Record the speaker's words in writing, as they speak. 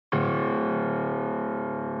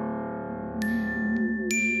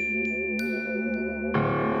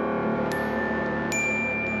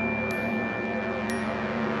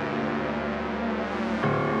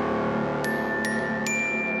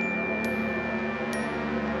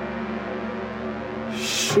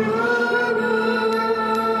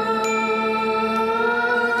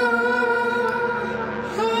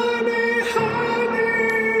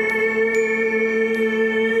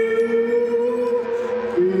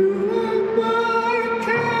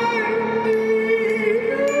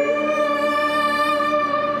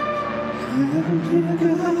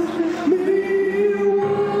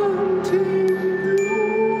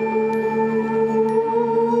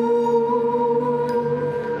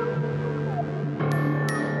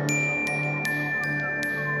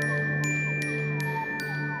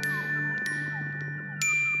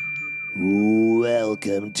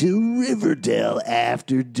Welcome to Riverdale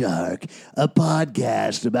After Dark, a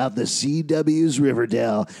podcast about the CW's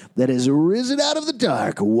Riverdale that has risen out of the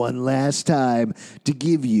dark one last time to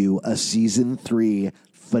give you a season 3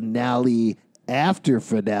 finale after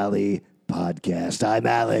finale podcast. I'm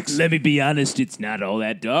Alex. Let me be honest, it's not all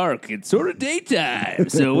that dark. It's sort of daytime.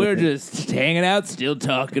 So we're just hanging out, still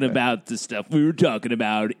talking about the stuff we were talking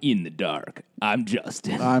about in the dark. I'm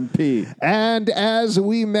Justin. I'm Pete. And as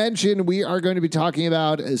we mentioned, we are going to be talking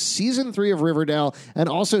about season 3 of Riverdale and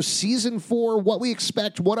also season 4, what we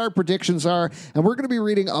expect, what our predictions are. And we're going to be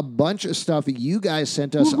reading a bunch of stuff you guys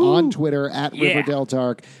sent us on Twitter at Riverdale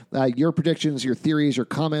Dark. Your predictions, your theories, your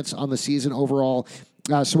comments on the season overall.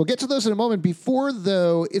 So we'll get to those in a moment. Before,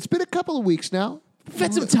 though, it's been a couple of weeks now. We've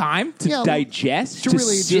had some time to digest, to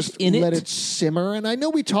really sit just in let it. it simmer. And I know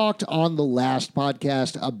we talked on the last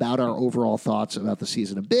podcast about our overall thoughts about the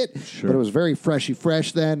season a bit, but it was very freshy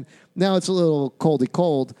fresh then. Now it's a little coldy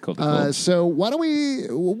cold. So what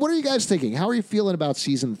are you guys thinking? How are you feeling about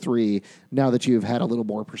season 3 now that you've had a little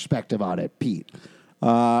more perspective on it, Pete?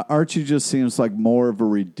 Archie just seems like more of a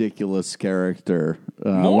ridiculous character.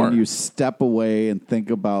 When you step away and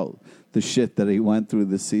think about the shit that he went through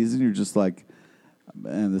this season, you're just like,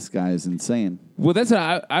 man, this guy is insane. Well, that's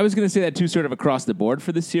I was going to say that too, sort of across the board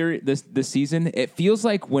for this series, this season. It feels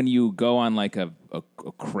like when you go on like a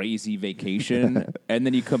crazy vacation and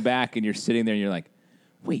then you come back and you're sitting there and you're like,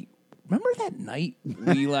 wait, remember that night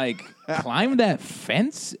we like climbed that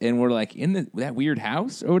fence and we're like in that weird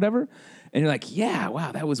house or whatever? And you're like, yeah,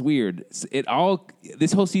 wow, that was weird.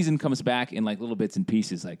 This whole season comes back in like little bits and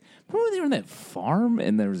pieces. Like, remember when they were on that farm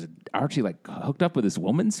and there was Archie like hooked up with this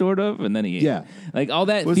woman, sort of, and then like all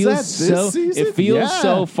that was feels that this season? It feels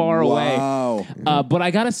so far away. But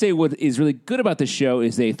I gotta say, what is really good about the show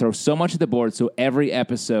is they throw so much at the board. So every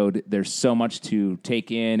episode, there's so much to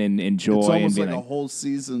take in and enjoy. It's almost and like a whole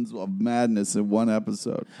season of madness in one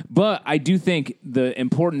episode. But I do think the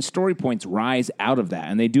important story points rise out of that,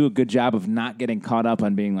 and they do a good job of not getting caught up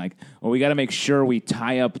on being like, well, we got to make sure we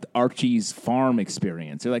tie up Archie's farm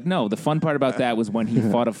experience. They're like, no, the fun part about that was when he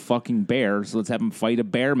fought a fucking bear, so let's have him fight a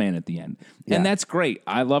bear man at the end. Yeah. And that's great.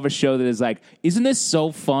 I love a show that is like, isn't this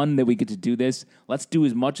so fun that we get to do this? Let's do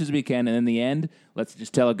as much as we can, and in the end, let's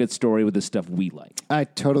just tell a good story with the stuff we like. I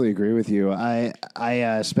totally agree with you.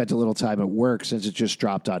 I spent a little time at work since it just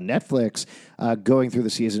dropped on Netflix, going through the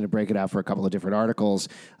season to break it out for a couple of different articles,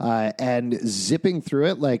 and zipping through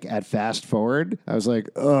it like at fast forward. I was like,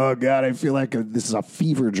 oh God, I feel like this is a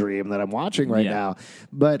fever dream that I'm watching right now.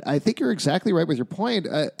 But I think you're exactly right with your point.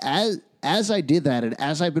 As I did that, and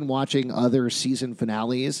as I've been watching other season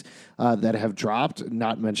finales that have dropped,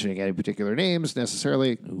 not mentioning any particular names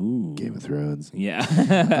necessarily, Game of Thrones,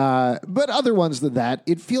 but other ones than that,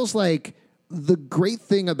 it feels like the great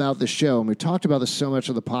thing about the show, and we talked about this so much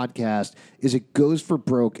on the podcast, is it goes for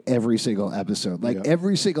broke every single episode. Like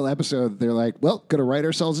every single episode, they're like, well, going to write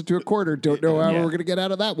ourselves into a corner. Don't know how we're going to get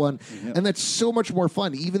out of that one. And that's so much more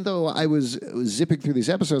fun. Even though I was zipping through these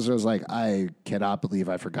episodes, I was like, I cannot believe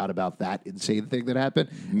I forgot about that insane thing that happened.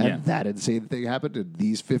 And that insane thing happened. And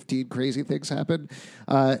these 15 crazy things happened.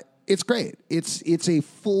 It's great. It's a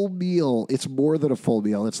full meal. It's more than a full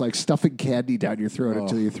meal. It's like stuffing candy down your throat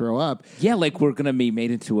until you throw up. Yeah, like we're going to be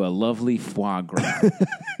made into a lovely foie gras.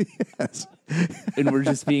 Yes. And we're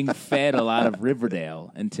just being fed a lot of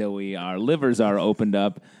Riverdale until our livers are opened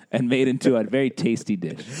up and made into a very tasty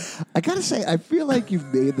dish. I got to say, I feel like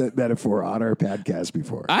you've made that metaphor on our podcast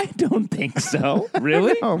before. I don't think so.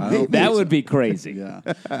 Really? That that would be crazy. Yeah.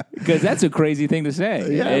 Because that's a crazy thing to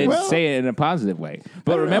say. Yeah, say it in a positive way.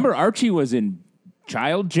 But remember, Archie was in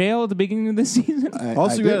child jail at the beginning of the season.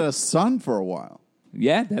 You had a son for a while.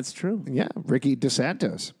 Yeah, that's true. Yeah, Ricky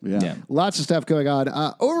DeSantos. Yeah. Lots of stuff going on.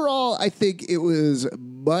 Overall, I think it was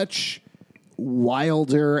much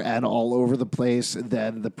wilder and all over the place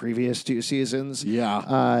than the previous 2 seasons.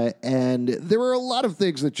 Yeah. And there were a lot of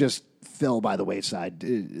things that just fell by the wayside.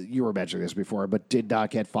 You were mentioning this before, but did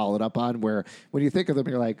not get followed up on, where when you think of them,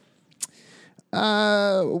 you're like,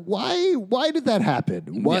 Why did that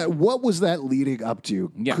happen? What was that leading up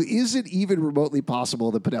to? Yeah. Is it even remotely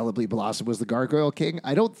possible that Penelope Blossom was the Gargoyle King?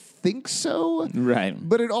 I don't think so. Right.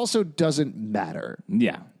 But it also doesn't matter.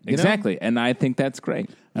 Yeah, exactly. And I think that's great.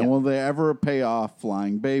 And will they ever pay off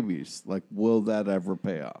flying babies? Like, will that ever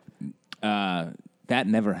pay off? That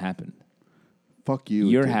never happened. Fuck you.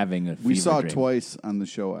 You're dude. having a We fever saw it dream. twice on the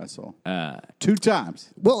show, asshole. 2 times.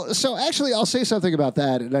 Well, so actually, I'll say something about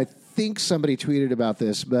that, and I think somebody tweeted about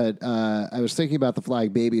this, but I was thinking about the flying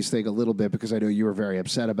babies thing a little bit because I know you were very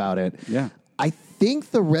upset about it. Yeah. I think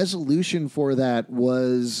the resolution for that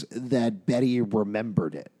was that Betty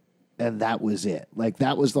remembered it, and that was it. Like,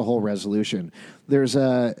 that was the whole resolution. There's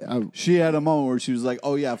She had a moment where she was like,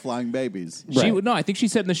 "Oh yeah, flying babies." No, I think she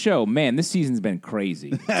said in the show, "Man, this season's been crazy."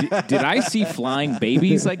 Did I see flying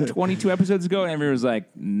babies like 22 episodes ago? And everyone was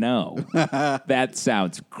like, "No, that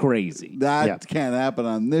sounds crazy." That can't happen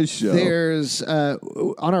on this show. There's on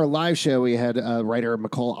our live show, we had writer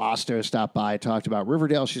Nicole Osto stop by, talked about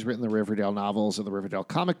Riverdale. She's written the Riverdale novels and the Riverdale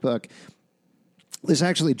comic book. This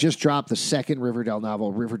actually just dropped the second Riverdale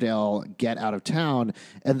novel, Riverdale Get Out of Town,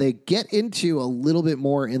 and they get into a little bit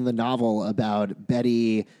more in the novel about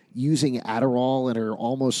Betty using Adderall and her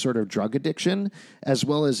almost sort of drug addiction, as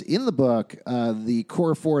well as in the book, the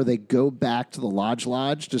core 4, they go back to the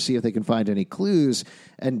Lodge to see if they can find any clues,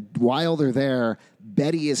 and while they're there,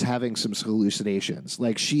 Betty is having some hallucinations.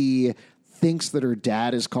 Like, she thinks that her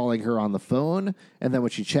dad is calling her on the phone, and then when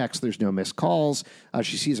she checks, there's no missed calls.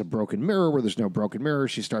 She sees a broken mirror where there's no broken mirror.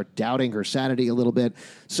 She starts doubting her sanity a little bit.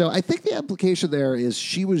 So I think the implication there is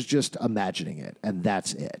she was just imagining it, and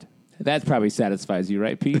that's it. That probably satisfies you,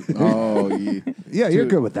 right, Pete? Oh, yeah. Yeah, you're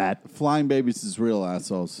good with that. Flying babies is real,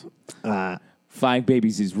 assholes. Flying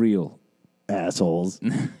babies is real. Assholes.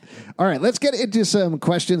 All right, let's get into some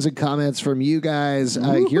questions and comments from you guys.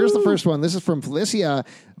 Here's the first one. This is from Felicia.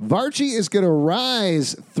 Varchi is going to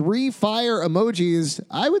rise. 3 fire emojis.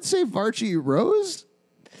 I would say Varchi rose.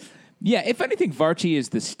 Yeah, if anything, Varchi is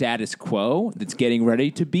the status quo that's getting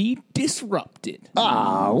ready to be disrupted.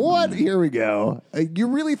 What? Here we go. You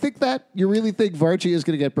really think that? You really think Varchi is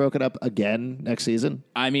going to get broken up again next season?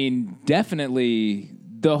 I mean, definitely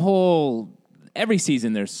every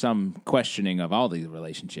season there's some questioning of all these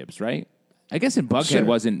relationships, right? I guess in Bughead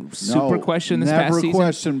wasn't super questioned this past season. Never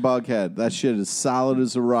question Bughead. That shit is solid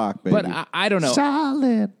as a rock, baby. But I don't know.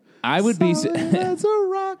 Solid. I would be as a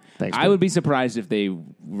rock. Thanks, I would be surprised if they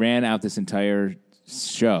ran out this entire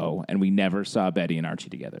show and we never saw Betty and Archie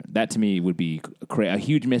together. That to me would be a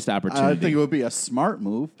huge missed opportunity. I think it would be a smart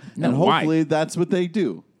move, No, and hopefully that's what they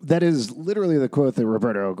do. That is literally the quote that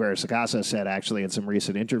Roberto Aguirre-Sacasa said, actually, in some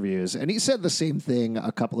recent interviews. And he said the same thing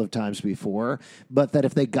a couple of times before, but that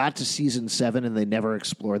if they got to season 7 and they never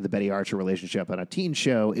explored the Betty Archer relationship on a teen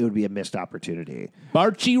show, it would be a missed opportunity.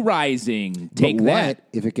 Barchi Rising. Take but that. What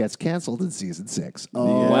if it gets canceled in season 6?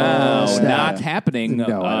 Wow, snap. not happening.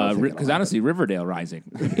 No, I don't think Because it'll honestly, Riverdale Rising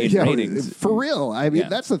in Yeah, ratings. for real. I mean,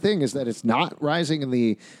 that's the thing, is that it's not rising in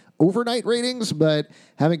the overnight ratings, but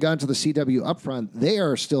having gone to the CW upfront, they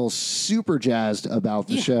are still super jazzed about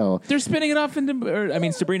the show. They're spinning it off into.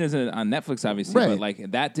 Sabrina's on Netflix, obviously, Right. but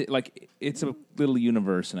like that, it's a little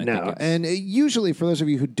universe, and I think it's, And usually, for those of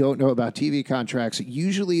you who don't know about TV contracts,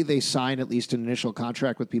 usually they sign at least an initial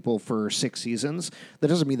contract with people for 6 seasons. That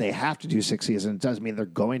doesn't mean they have to do 6 seasons. It doesn't mean they're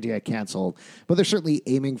going to get canceled, but they're certainly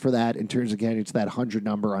aiming for that in terms of getting to that 100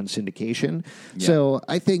 number on syndication. Yeah. So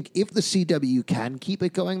I think if the CW can keep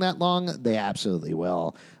it going that long, they absolutely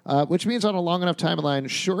will. Which means on a long enough timeline,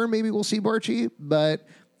 sure, maybe we'll see Barchi, but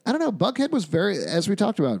I don't know. Bughead was as we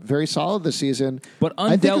talked about, very solid this season. but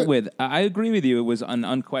undealt with. I agree with you. It was an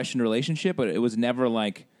unquestioned relationship, but it was never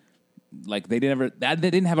like they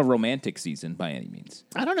didn't have a romantic season by any means.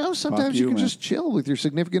 I don't know. Sometimes you can just chill with your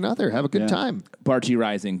significant other, have a good time. Barchi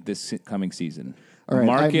Rising this coming season. All right,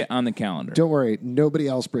 Mark it on the calendar. Don't worry. Nobody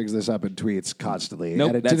else brings this up in tweets constantly. Nope,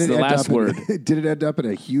 And it that's didn't the end last up word. It didn't end up in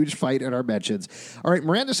a huge fight in our mentions. All right,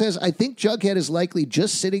 Miranda says, I think Jughead is likely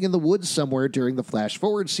just sitting in the woods somewhere during the flash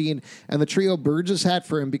forward scene, and the trio burns his hat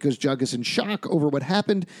for him because Jug is in shock over what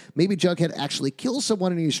happened. Maybe Jughead actually kills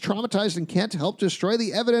someone and he's traumatized and can't help destroy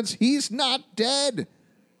the evidence. He's not dead.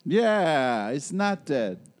 Yeah, he's not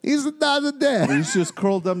dead. He's not dead. He's just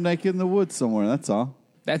curled up naked in the woods somewhere. That's all.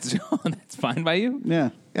 That's fine by you?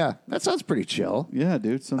 Yeah. Yeah, that sounds pretty chill. Yeah,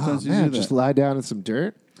 dude. Sometimes you Man, do that. just lie down in some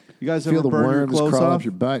dirt. You guys Feel ever the burn your worms clothes crawl off? up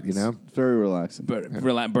your butt, you know? It's very relaxing.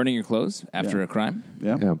 Burning your clothes after a crime?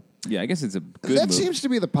 Yeah. Yeah. Yeah, I guess it's a good That move. seems to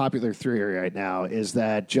be the popular theory right now, is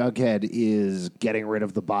that Jughead is getting rid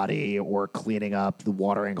of the body or cleaning up the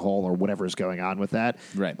watering hole or whatever is going on with that.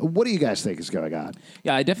 Right. What do you guys think is going on?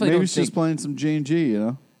 Yeah, I definitely Maybe don't he's think... just playing some G&G, you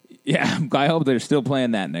know? Yeah, I hope they're still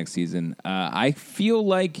playing that next season. I feel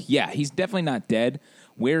like, he's definitely not dead.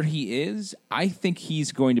 Where he is, I think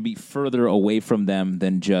he's going to be further away from them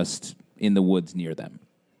than just in the woods near them.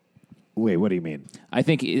 Wait, what do you mean? I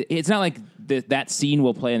think it's not like that scene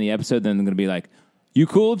will play in the episode, then they're going to be like, you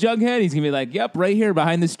cool, Jughead? He's going to be like, yep, right here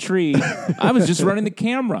behind this tree. I was just running the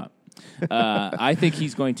camera. I think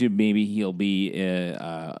he's going to, maybe he'll be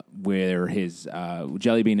where his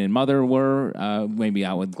Jellybean and Mother were, maybe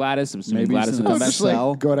out with Gladys. I'm assuming Maybe Gladys he's will in come a back. Just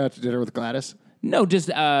like going out to dinner with Gladys? No, just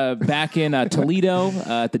back in Toledo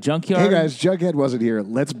at the junkyard. Hey, guys, Jughead wasn't here.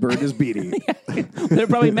 Let's burn his beanie. They're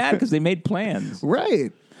probably mad because they made plans.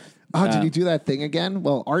 Right. Oh, did he do that thing again?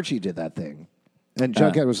 Well, Archie did that thing. And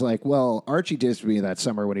Jughead was like, well, Archie did to me that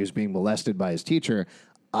summer when he was being molested by his teacher.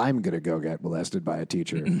 I'm going to go get molested by a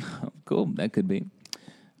teacher. Cool, that could be.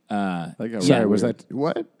 That got Sorry, really was weird. that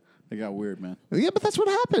what? That got weird, man. Yeah, but that's what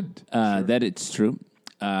happened. That it's true.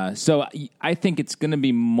 So I think it's going to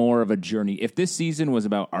be more of a journey. If this season was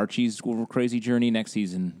about Archie's crazy journey, next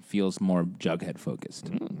season feels more Jughead focused.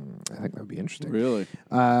 I think that would be interesting. Really?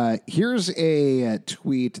 Here's a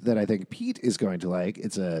tweet that I think Pete is going to like.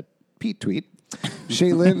 It's a Pete tweet.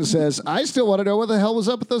 Shaylin says, I still want to know what the hell was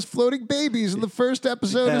up with those floating babies in the first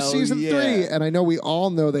episode of Hell season yeah. 3. And I know we all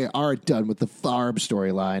know they are done with the farm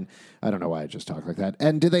storyline. I don't know why I just talk like that.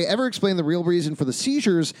 And did they ever explain the real reason for the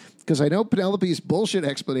seizures? Because I know Penelope's bullshit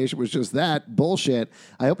explanation was just that, bullshit.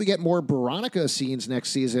 I hope we get more Veronica scenes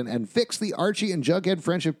next season and fix the Archie and Jughead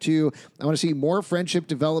friendship too. I want to see more friendship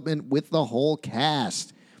development with the whole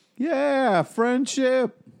cast. Yeah,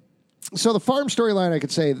 friendship. So the farm storyline, I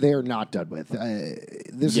could say they are not done with.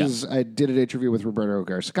 I did an interview with Roberto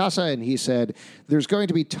Garcasa, and he said there's going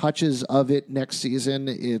to be touches of it next season.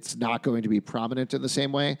 It's not going to be prominent in the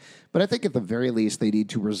same way. But I think at the very least, they need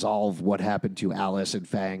to resolve what happened to Alice and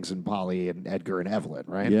Fangs and Polly and Edgar and Evelyn,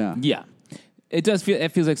 right? Yeah. Yeah. It does feel.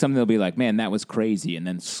 It feels like something they'll be like, man, that was crazy, and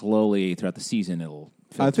then slowly throughout the season, it'll.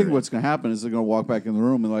 I think what's going to happen is they're going to walk back in the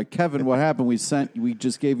room and like, Kevin, what happened? We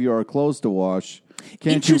just gave you our clothes to wash.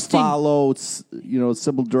 Can't you follow,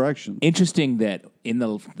 simple directions? Interesting that in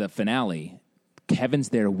the finale, Kevin's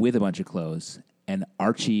there with a bunch of clothes, and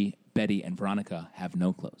Archie, Betty, and Veronica have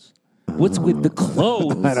no clothes. What's with the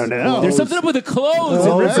clothes? I don't know. There's something up with the clothes. Clothes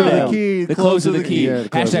in are the Riverdale. key. The clothes are the key. Yeah, the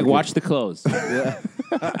clothes are Hashtag the key. watch the clothes.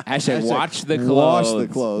 Hashtag watch the clothes. Wash the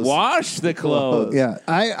clothes. Wash the clothes. Yeah,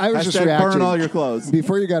 I was just Hashtag reacting. burn all your clothes.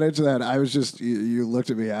 Before you got into that, I was just, you looked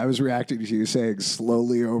at me, I was reacting to you saying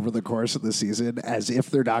slowly over the course of the season as if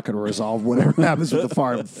they're not going to resolve whatever happens with the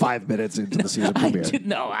farm 5 minutes into the season premiere.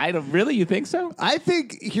 I don't really. You think so? I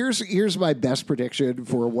think here's my best prediction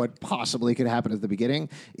for what possibly could happen at the beginning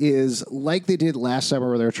is like they did last summer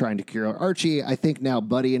where they were trying to cure Archie. I think now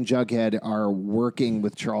Buddy and Jughead are working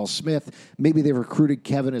with Charles Smith. Maybe they've recruited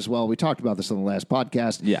Kevin as well. We talked about this on the last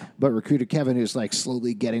podcast. Yeah. But recruited Kevin who's like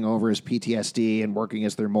slowly getting over his PTSD and working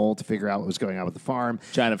as their mole to figure out what was going on with the farm.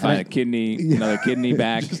 Trying to find another kidney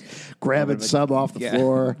back. Grabbing some off the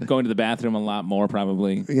floor. Going to the bathroom a lot more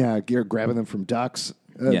probably. Yeah, you're grabbing them from ducks.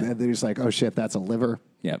 Yeah. And then he's like, oh shit, that's a liver.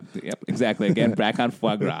 Yep, exactly. Again, back on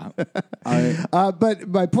foie gras. But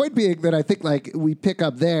my point being that I think like we pick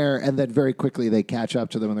up there and then very quickly they catch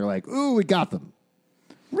up to them and they're like, ooh, we got them.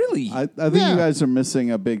 Really? I think you guys are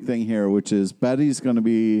missing a big thing here, which is Betty's going to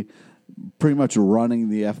be pretty much running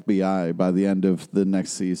the FBI by the end of the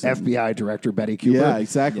next season. FBI Director Betty Cooper. Yeah,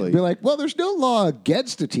 exactly. Be like, well, there's no law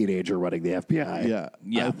against a teenager running the FBI.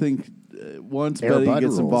 Yeah. I think once Air Betty Bud gets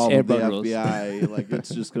rules. involved Air with the Bud rules. FBI, like it's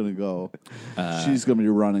just going to go. She's going to be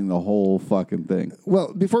running the whole fucking thing.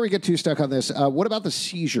 Well, before we get too stuck on this, what about the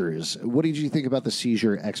seizures? What did you think about the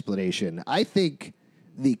seizure explanation? I think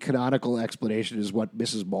the canonical explanation is what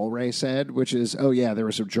Mrs. Mulray said, which is, oh, yeah, there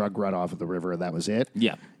was some drug runoff of the river, and that was it.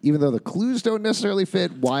 Yeah. Even though the clues don't necessarily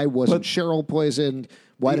fit, why wasn't Cheryl poisoned?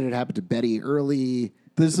 Why did it happen to Betty early?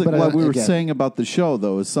 This is But, what we were again- saying about the show,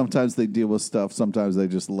 though, is sometimes they deal with stuff, sometimes they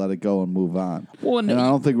just let it go and move on. Well, and I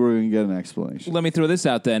don't think we're going to get an explanation. Let me throw this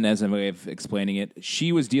out then as a way of explaining it.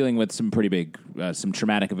 She was dealing with some pretty big, some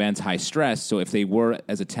traumatic events, high stress. So if they were,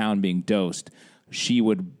 as a town, being dosed, she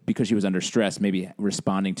would, because she was under stress, maybe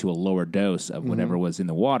responding to a lower dose of whatever was in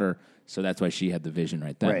the water, So that's why she had the vision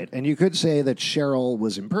right there. Right. And you could say that Cheryl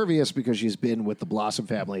was impervious because she's been with the Blossom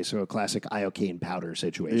family, so a classic iocane powder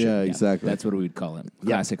situation. Yeah, exactly. That's what we'd call it.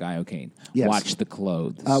 Classic iocane. Yes. Watch the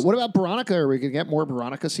clothes. What about Veronica? Are we going to get more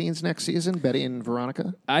Veronica scenes next season? Betty and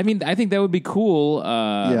Veronica? I mean, I think that would be cool.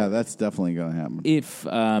 Yeah, that's definitely going to happen. If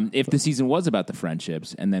the season was about the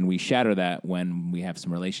friendships, and then we shatter that when we have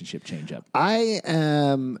some relationship change up.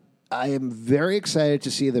 I am very excited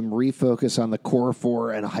to see them refocus on the core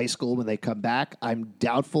four and high school when they come back. I'm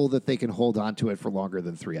doubtful that they can hold on to it for longer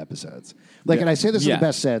than 3 episodes. And I say this in the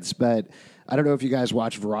best sense, but I don't know if you guys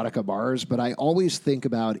watch Veronica Mars, but I always think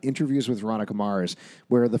about interviews with Veronica Mars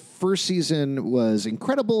where the first season was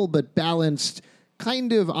incredible but balanced,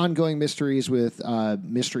 kind of ongoing mysteries with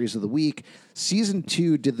mysteries of the week. Season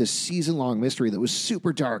 2 did the season-long mystery that was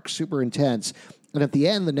super dark, super intense. And at the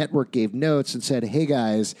end, the network gave notes and said, hey,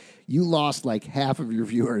 guys, you lost like half of your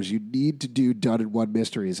viewers. You need to do Done in One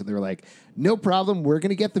Mysteries. And they were like, no problem. We're going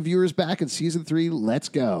to get the viewers back in season 3. Let's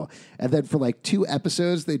go. And then for like 2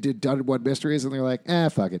 episodes, they did Done in One Mysteries. And they're like,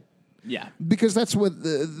 fuck it. Yeah. Because that's what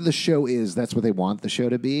the show is. That's what they want the show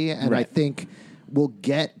to be. And I think we'll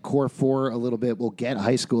get Core 4 a little bit. We'll get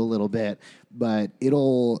High School a little bit. But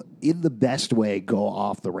it'll, in the best way, go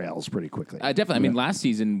off the rails pretty quickly. Definitely. I mean, last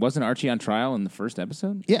season, wasn't Archie on trial in the first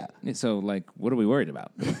episode? Yeah. So, like, what are we worried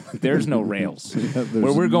about? There's no rails.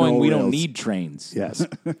 Where we're going, we don't need trains. Yes.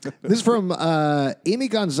 This is from Amy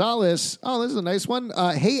Gonzalez. Oh, this is a nice one.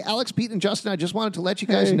 Hey, Alex, Pete, and Justin, I just wanted to let you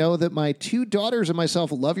guys know that my 2 daughters and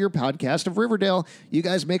myself love your podcast of Riverdale. You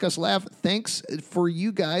guys make us laugh. Thanks for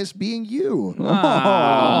you guys being you. Oh,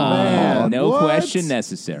 man. No question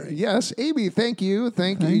necessary. Yes, Amy, thank you.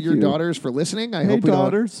 Thank you, your daughters, for listening. I hope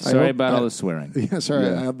daughters. Sorry about all the swearing. Yeah, sorry,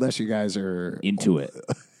 unless you guys are into it.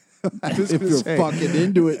 If you're fucking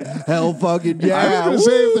into it, hell fucking yeah. I was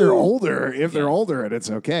going to say if they're older, and it's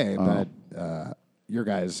okay, but your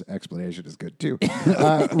guys' explanation is good too.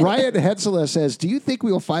 Ryan Hetzela says, do you think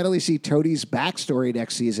we will finally see Tony's backstory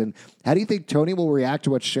next season? How do you think Tony will react to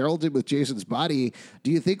what Cheryl did with Jason's body?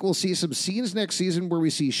 Do you think we'll see some scenes next season where we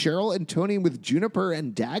see Cheryl and Tony with Juniper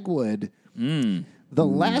and Dagwood? The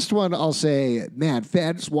last one, I'll say, man,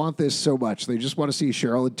 fans want this so much. They just want to see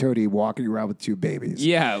Cheryl and Tony walking around with 2 babies.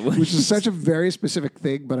 Yeah. Which is such a very specific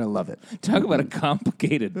thing, but I love it. Talk about a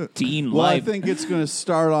complicated teen Well, life. I think it's going to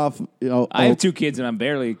start off, I have 2 kids, and I'm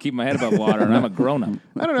barely keeping my head above water, and I'm a grown-up.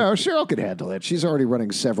 I don't know. Cheryl can handle it. She's already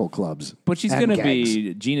running several clubs. But she's going to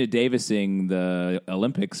be Gina Davising the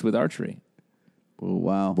Olympics with archery. Oh,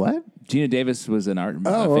 wow. What? Gina Davis was an famous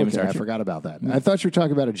okay. archer. I forgot about that. I thought you were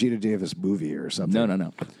talking about a Gina Davis movie or something.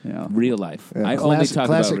 No. Yeah. Real life. Yeah, I only talk about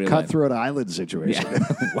classic real Cutthroat Island situation.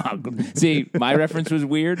 life. Wow. See, my reference was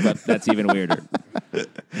weird, but that's even weirder.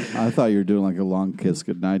 I thought you were doing like a long kiss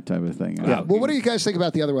goodnight type of thing. Yeah. Well, what do you guys think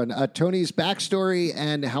about the other one? Tony's backstory,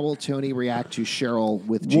 and how will Tony react to Cheryl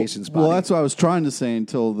with Jason's body? Well, that's what I was trying to say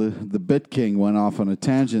until the Bit King went off on a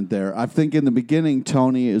tangent there. I think in the beginning,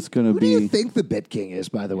 Tony is going to be... Who do you think the Bit King is,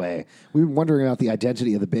 by the way? We've been wondering about the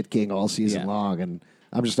identity of the Bit King all season long, and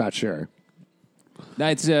I'm just not sure. No,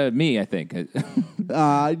 it's me, I think. No,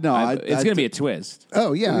 it's going to be a twist.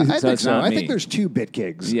 Oh, yeah. I So think it's so. not I me. think there's 2 Bit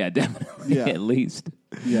Kings. Yeah, definitely. Yeah. At least.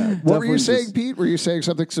 Yeah, What were you saying, just- Pete? Were you saying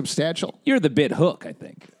something substantial? You're the bit hook, I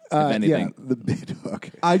think, if anything. Yeah, the Bit Hook.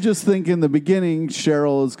 I just think in the beginning,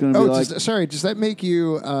 Cheryl is going to be like... does that make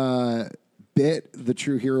you Bit, the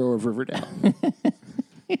true hero of Riverdale?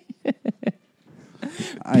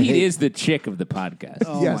 Pete is the chick of the podcast.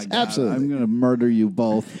 Oh Yes, my God, absolutely. I'm going to murder you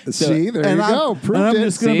both. See, there you go. And Proved I'm it.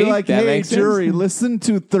 just going to See? be like, That hey, makes sense. jury, listen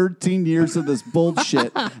to 13 years of this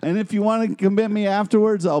bullshit. And if you want to commit me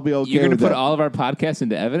afterwards, I'll be okay You're going with to put that. all of our podcasts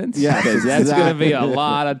into evidence? Yes, Because that's exactly. going to be a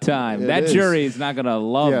lot of time. That is. jury is not going to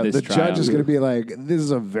love Yeah, this the trial. judge is going to be like, this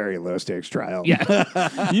is a very low stakes trial.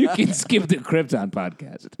 Yeah. You can skip the Krypton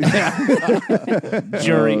podcast.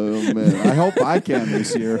 Jury. Oh, man. I hope I can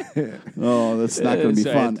this year. Oh, that's not going to be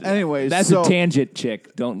Sorry. fun. Anyways, That's so a tangent,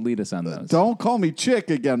 chick. Don't lead us on those. don't call me chick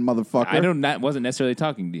again, motherfucker. Wasn't necessarily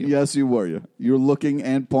talking to you. Yes, you were. You're looking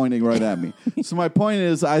and pointing right at me. So my point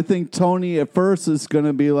is, I think Tony at first is going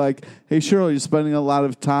to be like, hey, Cheryl, you're spending a lot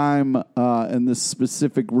of time in this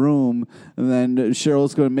specific room. And then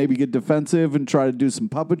Cheryl's going to maybe get defensive and try to do some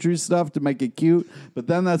puppetry stuff to make it cute. But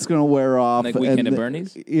then that's going to wear off. Like Weekend and at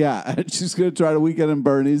Bernie's? Yeah. She's going to try to Weekend at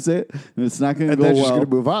Bernie's it. And it's not going to And go then well. she's going to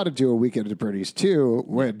move on and do a Weekend at Bernie's 2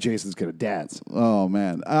 when Jason's going to dance. Oh,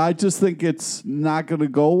 man. I just think it's not going to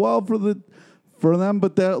go well for them,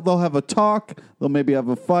 but they'll have a talk. They'll maybe have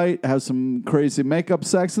a fight, have some crazy makeup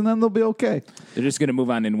sex, and then they'll be okay. They're just going to move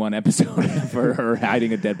on in one episode for her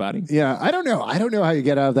hiding a dead body. Yeah, I don't know. I don't know how you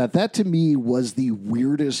get out of that. That to me was the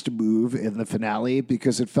weirdest move in the finale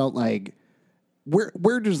because it felt like,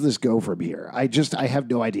 where does this go from here? I have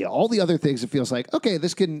no idea. All the other things, it feels like, okay,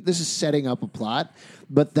 this is setting up a plot,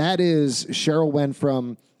 but that is Cheryl went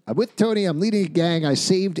from, I'm with Tony, I'm leading a gang, I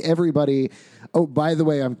saved everybody. Oh, by the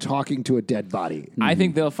way, I'm talking to a dead body. I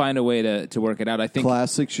think they'll find a way to work it out. I think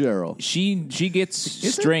classic Cheryl. She gets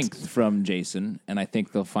strength from Jason, and I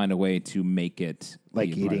think they'll find a way to make it like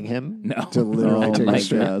eating him. No, to literally take his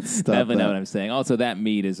strength. Definitely know what I'm saying. Also, that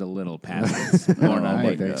meat is a little past its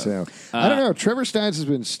I think so. I don't know. Trevor Steins has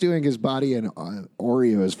been stewing his body in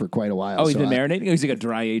Oreos for quite a while. Oh, he's been marinating. He's like a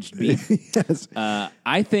dry aged beef. Yes.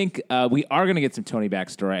 I think we are going to get some Tony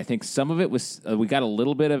backstory. I think some of it was we got a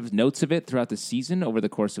little bit of notes of it throughout the season over the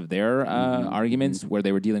course of their arguments where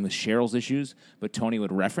they were dealing with Cheryl's issues, but Tony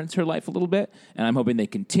would reference her life a little bit, and I'm hoping they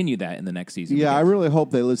continue that in the next season. Yeah, I really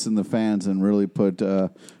hope they listen to fans and really put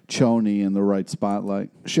Choney in the right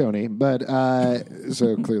spotlight. Shoney, but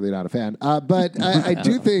so clearly not a fan. But I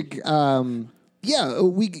do think,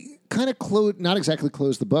 we kind of not exactly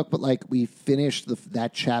closed the book, but like we finished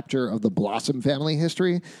that chapter of the Blossom family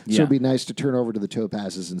history. So it'd be nice to turn over to the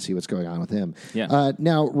Topazes and see what's going on with him. Yeah.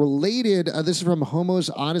 Now, related, this is from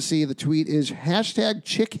Homo's Odyssey. The tweet is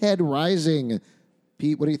 #ChickheadRising.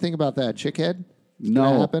 Pete, what do you think about that? Chickhead?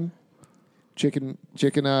 No. Happen? Chicken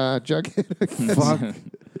Jughead? Fuck.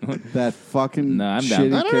 That fucking I'm shitty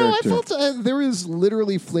down. I don't character. know. I felt there was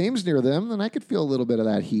literally flames near them, and I could feel a little bit of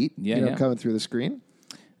that heat coming through the screen.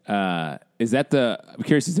 Is that I'm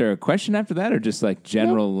curious, is there a question after that or just like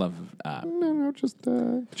general love? No, just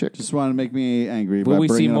chick. Just want to make me angry by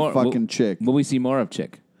bringing a fucking chick. Will we see more of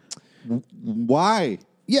Chick? Why?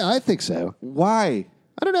 Yeah, I think so. Why?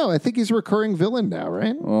 I don't know. I think he's a recurring villain now,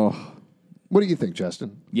 right? Oh, What do you think,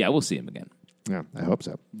 Justin? Yeah, we'll see him again. Yeah, I hope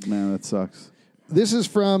so. man, that sucks. This is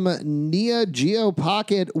from Nia Geo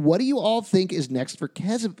Pocket. What do you all think is next for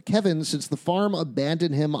Kevin since the farm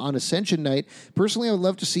abandoned him on Ascension Night? Personally, I would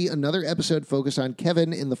love to see another episode focused on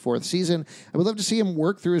Kevin in the 4th season. I would love to see him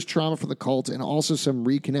work through his trauma from the cult and also some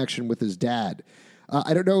reconnection with his dad.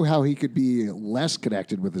 I don't know how he could be less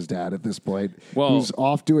connected with his dad at this point, who's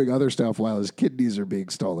off doing other stuff while his kidneys are being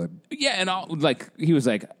stolen. Yeah, and he was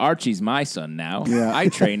like, Archie's my son now. Yeah. I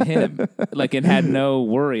trained him. And had no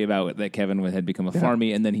worry about that Kevin had become a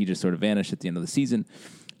farmie, and then he just sort of vanished at the end of the season.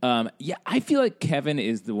 I feel like Kevin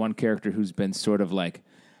is the one character who's been sort of like,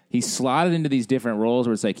 he's slotted into these different roles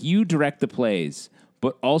where it's like, you direct the plays,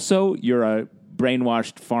 but also you're a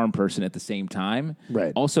brainwashed farm person at the same time.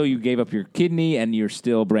 Right. Also, you gave up your kidney and you're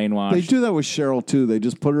still brainwashed. They do that with Cheryl too. They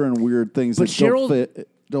just put her in weird things But that Cheryl-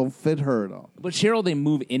 don't fit her at all. But Cheryl, they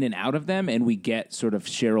move in and out of them, and we get sort of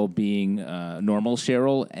Cheryl being normal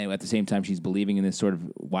Cheryl, and at the same time, she's believing in this sort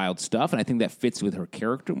of wild stuff, and I think that fits with her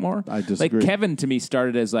character more. I disagree. Like, Kevin, to me,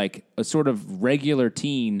 started as like a sort of regular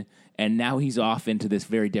teen, and now he's off into this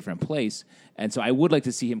very different place. And so I would like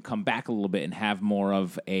to see him come back a little bit and have more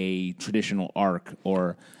of a traditional arc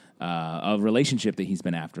or a relationship that he's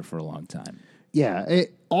been after for a long time. Yeah,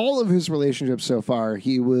 all of his relationships so far,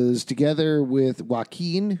 he was together with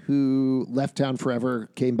Joaquin, who left town forever,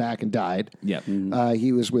 came back and died. Yep.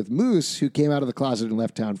 He was with Moose, who came out of the closet and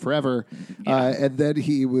left town forever. And then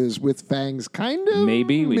he was with Fangs, kind of.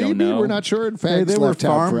 Maybe, we don't know. We're not sure. And Fangs they were left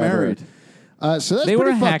town farm forever. married. So that's They were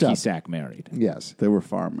a pretty fucked hacky up. sack married. Yes. They were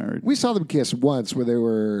farm married. We saw them kiss once where they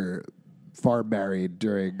were farm married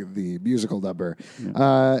during the musical number.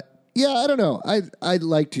 Yeah, I don't know. I'd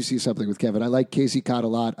like to see something with Kevin. I like Casey Cott a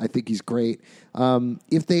lot. I think he's great.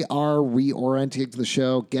 If they are reorienting the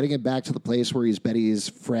show, getting him back to the place where he's Betty's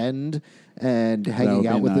friend and hanging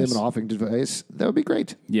out with him and offering advice, that would be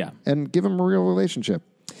great. Yeah. And give him a real relationship.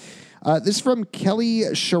 This is from Kelly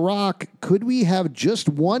Chirac. Could we have just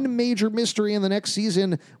one major mystery in the next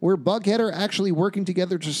season where Bughead are actually working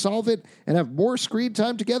together to solve it and have more screen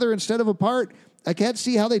time together instead of apart? I can't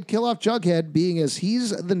see how they'd kill off Jughead, being as he's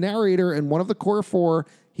the narrator and one of the core 4.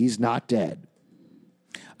 He's not dead.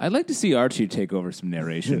 I'd like to see Archie take over some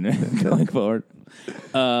narration going forward.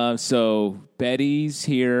 So Betty's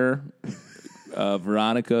here.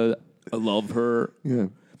 Veronica, I love her. Yeah.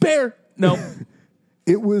 Bear! No.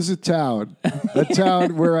 It was a town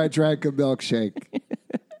where I drank a milkshake.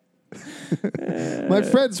 My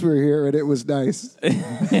friends were here, and it was nice.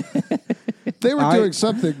 They were doing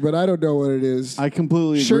something, but I don't know what it is. I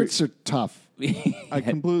completely agree. Shirts are tough. I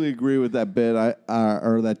completely agree with that bit.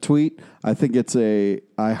 Or that tweet. I think it's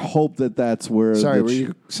I hope that's where. Sorry, were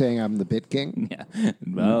you saying I'm the bit king? Yeah.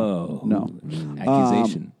 No.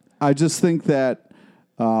 Accusation. I just think that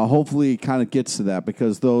hopefully it kind of gets to that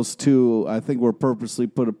because those two, I think, were purposely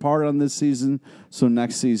put apart on this season. So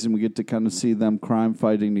next season we get to kind of see them crime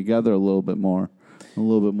fighting together a little bit more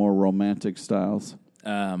romantic styles.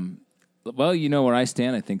 Well, you know where I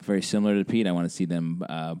stand. I think very similar to Pete. I want to see them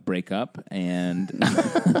break up and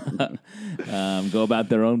go about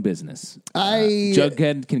their own business.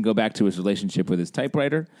 Jughead can go back to his relationship with his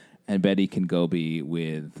typewriter, and Betty can go be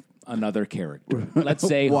with another character. Let's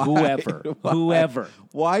say whoever.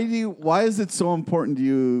 Why is it so important to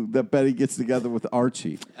you that Betty gets together with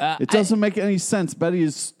Archie? It doesn't make any sense. Betty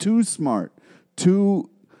is too smart.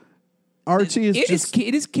 Archie is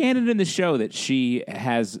it is canon in the show that she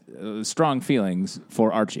has strong feelings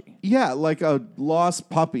for Archie. Yeah, like a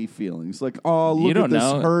lost puppy feelings. Like, oh, look at this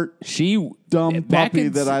hurt, dumb puppy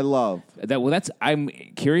that I love. I'm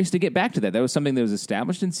curious to get back to that. That was something that was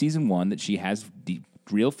established in season 1 that she has deep,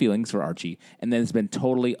 real feelings for Archie, and then it's been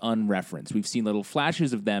totally unreferenced. We've seen little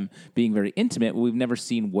flashes of them being very intimate, but we've never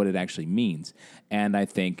seen what it actually means. And I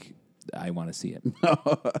think I want to see it.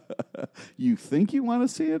 You think you want to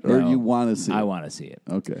see it, or you want to see it? I want to see it.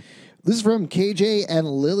 Okay. This is from KJ and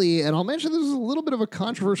Lily, and I'll mention this is a little bit of a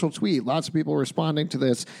controversial tweet. Lots of people responding to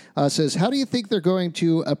this. Says, how do you think they're going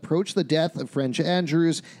to approach the death of French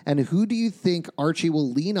Andrews, and who do you think Archie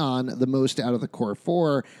will lean on the most out of the core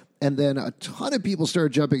four? And then a ton of people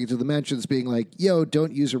started jumping into the mentions being like, yo,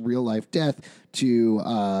 don't use a real-life death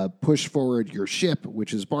to push forward your ship,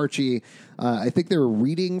 which is Barchi. I think they were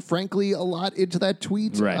reading, frankly, a lot into that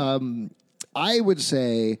tweet. Right. I would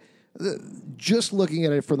say, just looking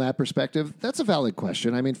at it from that perspective, that's a valid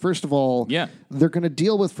question. I mean, first of all, they're going to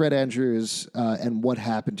deal with Fred Andrews and what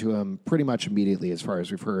happened to him pretty much immediately, as far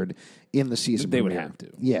as we've heard in the season. They would have to.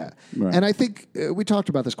 Yeah. Right. And I think we talked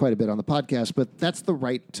about this quite a bit on the podcast, but that's the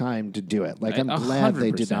right time to do it. Like, I'm glad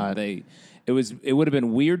they did not. It would have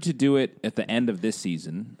been weird to do it at the end of this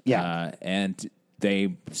season. Yeah. And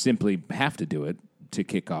they simply have to do it to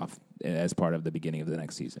kick off as part of the beginning of the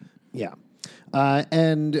next season. Yeah.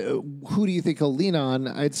 And who do you think he'll lean on?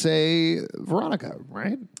 I'd say Veronica,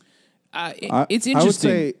 right? It's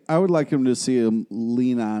interesting. I would like him to see him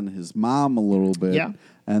lean on his mom a little bit. Yeah.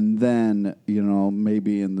 And then,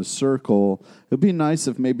 maybe in the circle, it'd be nice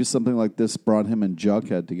if maybe something like this brought him and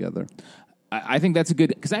Jughead together. I think that's a good,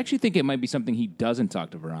 because I actually think it might be something he doesn't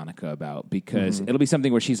talk to Veronica about, because it'll be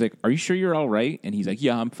something where she's like, are you sure you're all right? And he's like,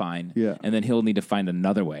 yeah, I'm fine. Yeah. And then he'll need to find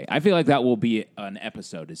another way. I feel like that will be an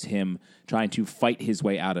episode, is him trying to fight his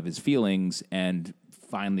way out of his feelings and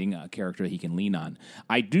finding a character he can lean on.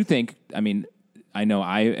 I do think, I know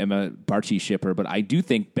I am a Barchi shipper, but I do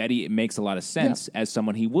think Betty makes a lot of sense as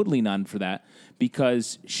someone he would lean on for that,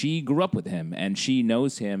 because she grew up with him and she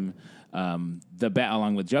knows him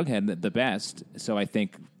along with Jughead the best. So I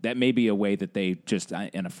think that may be a way that they just,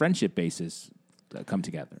 in a friendship basis, come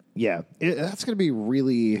together. Yeah, that's going to be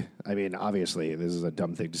really, obviously, this is a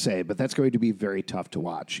dumb thing to say, but that's going to be very tough to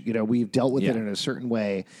watch. We've dealt with it in a certain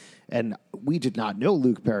way, and we did not know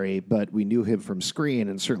Luke Perry, but we knew him from screen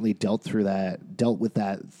and certainly dealt with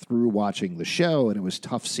that through watching the show, and it was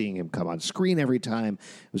tough seeing him come on screen every time.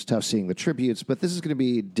 It was tough seeing the tributes, but this is going to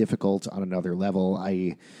be difficult on another level.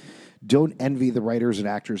 I don't envy the writers and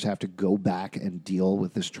actors have to go back and deal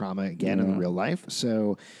with this trauma again in real life.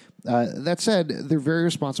 So that said, they're very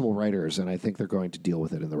responsible writers, and I think they're going to deal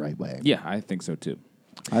with it in the right way. Yeah, I think so too.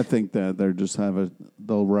 I think that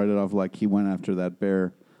they'll write it off like he went after that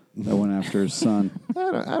bear that went after his son.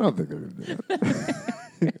 I don't think they're going to do that.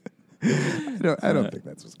 I don't think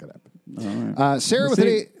that's what's going to happen. All right. Sarah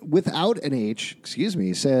without an H,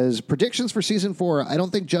 says, predictions for season 4. I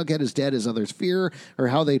don't think Jughead is dead as others fear, or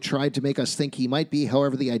how they tried to make us think he might be.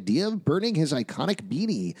 However, the idea of burning his iconic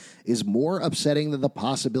beanie is more upsetting than the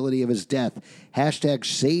possibility of his death. Hashtag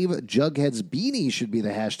save Jughead's beanie should be the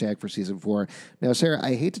hashtag for season 4. Now, Sarah,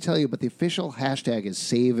 I hate to tell you, but the official hashtag is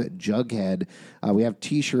save Jughead. We have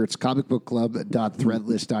t-shirts,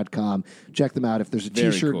 comicbookclub.threadless.com. Check them out. If there's a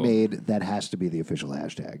t-shirt made, that has to be the official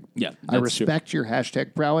hashtag. Yeah, I respect your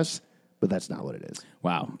hashtag prowess, but that's not what it is.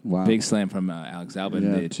 Wow. Big slam from Alex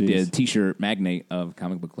Albin, the t-shirt magnate of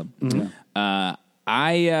Comic Book Club.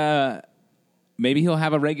 Mm-hmm. Maybe he'll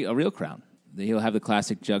have a real crown. He'll have the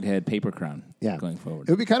classic Jughead paper crown going forward.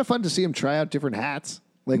 It would be kind of fun to see him try out different hats.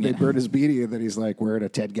 Like they burn his beanie and then he's like wearing a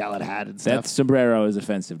 10-gallon hat and stuff. That sombrero is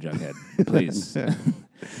offensive, Jughead. Please.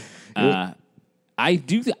 I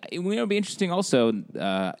do. It would be interesting also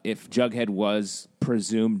if Jughead was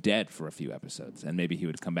presumed dead for a few episodes, and maybe he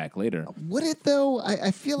would come back later. Would it though?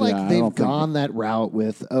 I feel like they've gone that route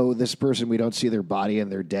with this person, we don't see their body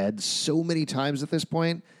and they're dead so many times at this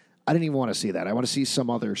point. I didn't even want to see that. I want to see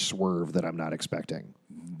some other swerve that I'm not expecting.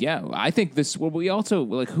 Yeah, I think this. Well, we also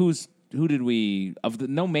like who did we of the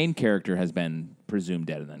no main character has been presumed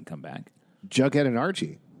dead and then come back. Jughead and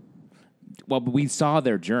Archie. Well, but we saw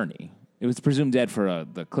their journey. It was presumed dead for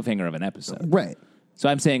the cliffhanger of an episode. Right. So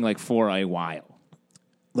I'm saying like for a while.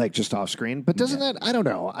 Like just off screen. But doesn't that, I don't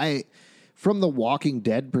know. From the Walking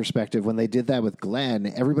Dead perspective, when they did that with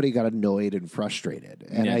Glenn, everybody got annoyed and frustrated.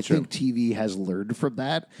 And I think TV has learned from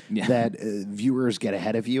that, that viewers get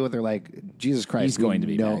ahead of you and they're like, Jesus Christ. He's going to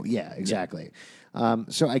be back. Yeah, exactly.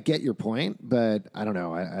 So I get your point, but I don't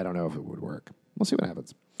know. I don't know if it would work. We'll see what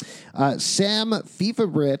happens. Sam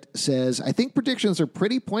FIFA Brit says, I think predictions are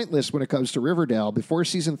pretty pointless when it comes to Riverdale. Before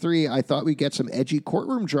season 3, I thought we'd get some edgy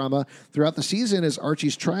courtroom drama throughout the season as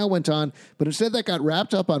Archie's trial went on, but instead that got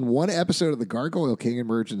wrapped up on one episode of The Gargoyle King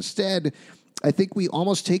emerged instead. I think we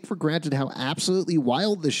almost take for granted how absolutely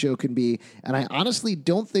wild this show can be, and I honestly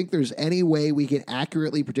don't think there's any way we can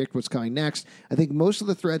accurately predict what's coming next. I think most of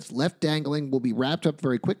the threads left dangling will be wrapped up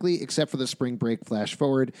very quickly, except for the spring break flash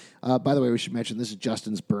forward. By the way, we should mention this is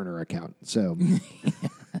Justin's burner account. So,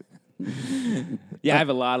 yeah, I have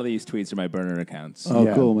a lot of these tweets in my burner accounts.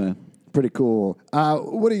 Oh, cool, man. Pretty cool.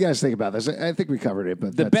 What do you guys think about this? I think we covered it,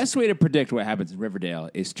 but the best way to predict what happens in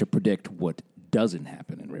Riverdale is to predict what doesn't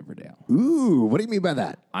happen in Riverdale. Ooh, what do you mean by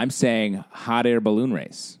that? I'm saying hot air balloon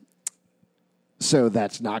race. So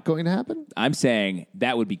that's not going to happen? I'm saying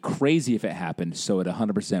that would be crazy if it happened, so it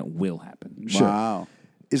 100% will happen. Sure. Wow.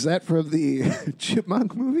 Is that from the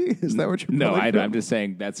Chipmunk movie? Is that what you're No, I'm just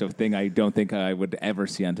saying that's a thing I don't think I would ever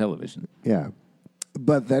see on television. Yeah.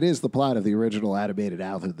 But that is the plot of the original animated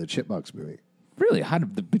Alvin the Chipmunks movie. Really?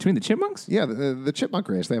 Between the Chipmunks? Yeah, the Chipmunk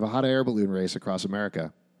race. They have a hot air balloon race across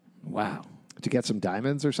America. Wow. To get some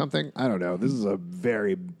diamonds or something? I don't know. This is a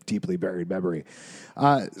very deeply buried memory.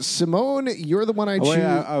 Simone, you're the one I choose.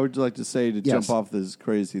 I would like to say to jump off this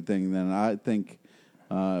crazy thing, then I think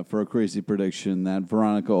for a crazy prediction that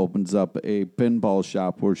Veronica opens up a pinball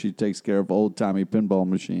shop where she takes care of old-timey pinball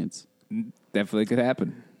machines. Definitely could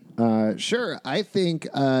happen. Sure. I think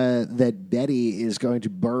that Betty is going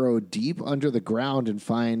to burrow deep under the ground and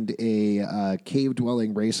find a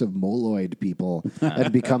cave-dwelling race of Moloid people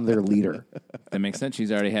and become their leader. That makes sense.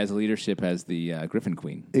 She's already has leadership as the Griffin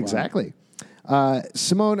Queen. Exactly. Wow.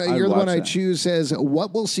 Simone, you're the one I choose, says,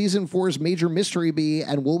 what will season 4's major mystery be,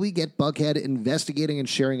 and will we get Buckhead investigating and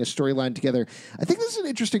sharing a storyline together? I think this is an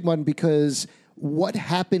interesting one because what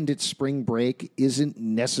happened at spring break isn't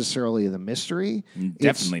necessarily the mystery.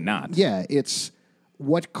 Definitely not. Yeah, it's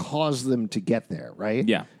what caused them to get there, right?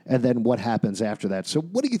 Yeah. And then what happens after that. So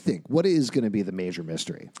what do you think? What is going to be the major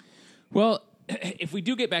mystery? Well, if we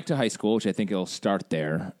do get back to high school, which I think it'll start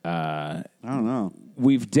there. I don't know.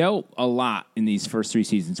 We've dealt a lot in these first 3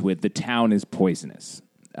 seasons with the town is poisonous.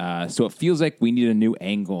 So it feels like we need a new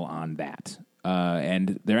angle on that.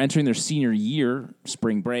 And they're entering their senior year,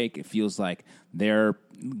 spring break. It feels like they're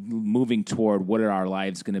moving toward what are our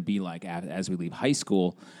lives going to be like as we leave high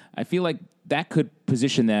school. I feel like that could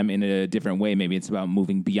position them in a different way. Maybe it's about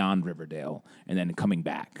moving beyond Riverdale and then coming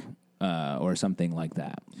back or something like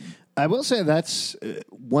that. I will say that's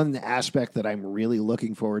one aspect that I'm really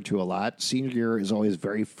looking forward to a lot. Senior year is always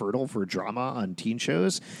very fertile for drama on teen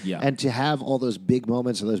shows. Yeah. And to have all those big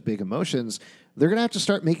moments and those big emotions, they're going to have to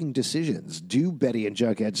start making decisions. Do Betty and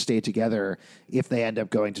Jughead stay together if they end up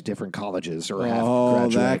going to different colleges or have to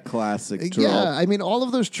graduate? That classic trope. Yeah, I mean, all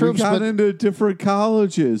of those tropes. We got into different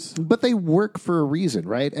colleges. But they work for a reason,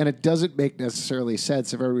 right? And it doesn't make necessarily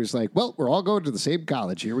sense if everybody's like, well, we're all going to the same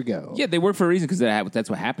college. Here we go. Yeah, they work for a reason because that's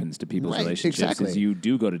what happens to people's Right, relationships exactly. is you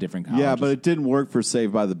do go to different colleges. Yeah, but it didn't work for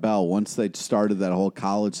Saved by the Bell. Once they started that whole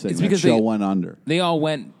college thing, It's that because show they- went under. They all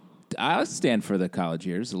went. I stand for the college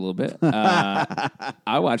years a little bit.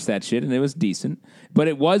 I watched that shit and it was decent, but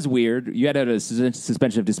it was weird. You had to have a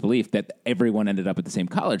suspension of disbelief that everyone ended up at the same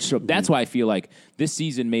college. So that's why I feel like this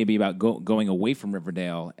season may be about going away from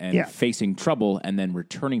Riverdale and facing trouble and then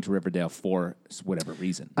returning to Riverdale for whatever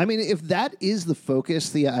reason. I mean, if that is the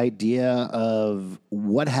focus, the idea of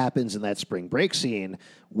what happens in that spring break scene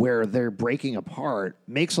where they're breaking apart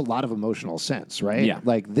makes a lot of emotional sense, right? Yeah.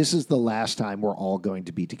 Like, this is the last time we're all going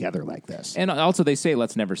to be together like this. And also they say,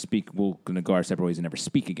 let's never speak. We're going to go our separate ways and never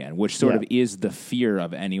speak again, which sort of is the fear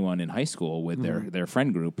of anyone in high school with their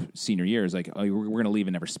friend group senior year is like, oh, we're going to leave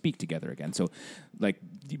and never speak together again. So like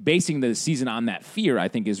basing the season on that fear, I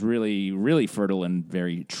think is really, really fertile and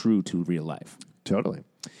very true to real life. Totally.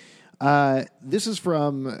 This is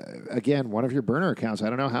from, again, one of your burner accounts. I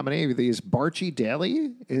don't know how many of these. Barchi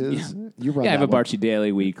Daily is... Yeah. You run I have a one. Barchi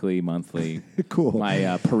Daily, weekly, monthly. Cool.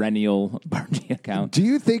 My perennial Barchi account. Do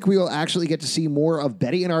you think we will actually get to see more of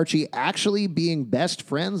Betty and Archie actually being best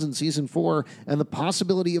friends in season 4 and the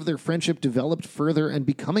possibility of their friendship developed further and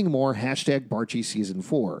becoming more #Barchi season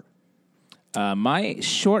 4? My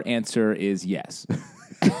short answer is yes.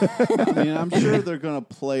 I mean, I'm sure they're going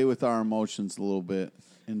to play with our emotions a little bit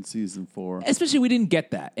in season 4. Especially we didn't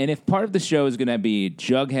get that. And if part of the show is going to be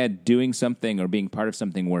Jughead doing something or being part of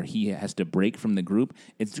something where he has to break from the group,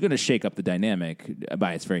 it's going to shake up the dynamic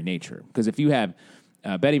by its very nature. Because if you have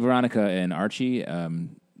Betty, Veronica, and Archie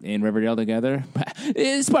in Riverdale together,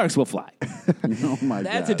 sparks will fly. Oh my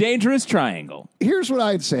That's God. a dangerous triangle. Here's what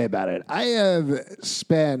I'd say about it. I have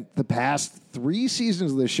spent the past 3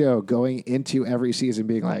 seasons of the show going into every season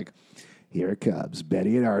being like, here it comes,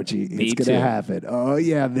 Betty and Archie. It's going to happen. Oh,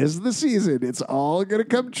 yeah, this is the season. It's all going to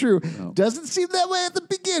come true. Doesn't seem that way at the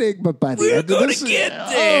beginning, but by the end of this... get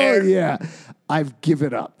there. Oh, yeah. I've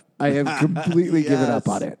given up. I have completely given up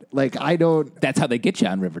on it. Like, I don't... That's how they get you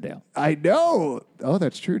on Riverdale. I know. Oh,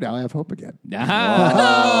 that's true. Now I have hope again.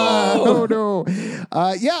 Oh, no.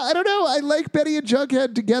 Yeah, I don't know. I like Betty and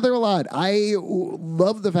Jughead together a lot. I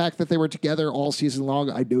love the fact that they were together all season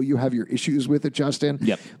long. I know you have your issues with it, Justin.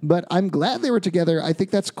 Yep. But I'm glad they were together. I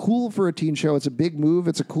think that's cool for a teen show. It's a big move.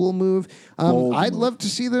 It's a cool move. I'd love to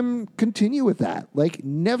see them continue with that. Like,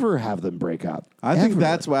 never have them break up. I think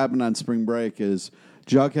that's what happened on Spring Break is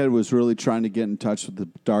Jughead was really trying to get in touch with the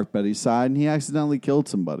Dark Betty side, and he accidentally killed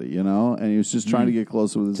somebody, you know? And he was just trying to get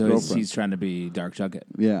closer with his so girlfriend. he's trying to be Dark Jughead.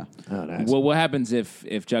 Yeah. Oh, nice. Well, what happens if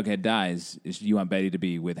Jughead dies? You want Betty to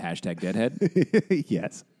be with #Deadhead?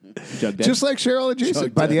 Yes. Jughead? Just like Cheryl and Jason.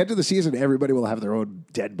 Jughead. By the end of the season, everybody will have their own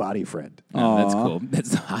dead body friend. Oh, that's cool. That's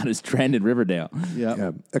the hottest trend in Riverdale.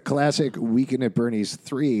 Yeah. A classic Weekend at Bernie's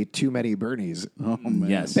 3, Too Many Bernies. Oh, man.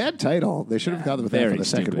 Yes. Bad title. They should have gone with that Very for the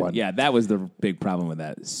second stupid. one. Yeah, that was the big problem with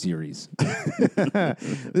that series.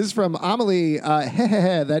 This is from Amelie.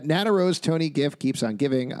 That Nana Rose Tony gif keeps on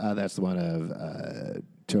giving. That's the one of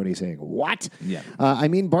Tony saying, what? Yeah. I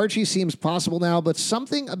mean, Barchi seems possible now, but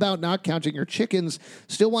something about not counting your chickens.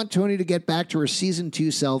 Still want Tony to get back to her season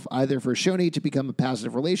 2 self, either for Shoni to become a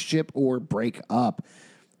positive relationship or break up.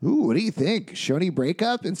 Ooh, what do you think? Shoni break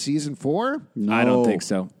up in season 4? No. I don't think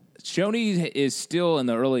so. Shoni is still in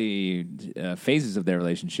the early phases of their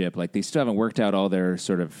relationship. Like, they still haven't worked out all their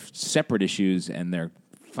sort of separate issues, and they're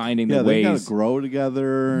finding the they got ways. to grow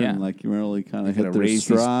together Yeah. and, like, you really kind of to hit their raise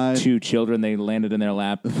stride. these 2 children they landed in their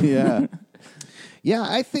lap. Yeah. Yeah,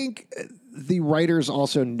 I think the writers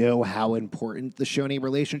also know how important the Shoni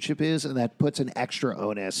relationship is, and that puts an extra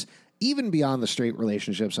onus, even beyond the straight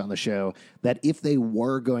relationships on the show, that if they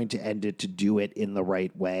were going to end it, to do it in the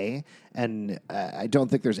right way. And I don't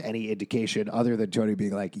think there's any indication other than Tony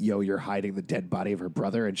being like, yo, you're hiding the dead body of her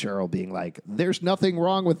brother, and Cheryl being like, there's nothing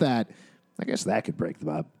wrong with that. I guess that could break them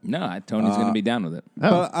up. No, Tony's going to be down with it.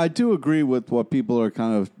 But I do agree with what people are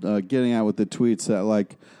kind of getting at with the tweets that,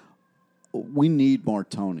 like, we need more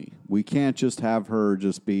Tony. We can't just have her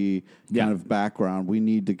just be kind of background. We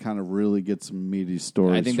need to kind of really get some meaty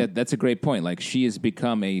stories. I think that's a great point. Like, she has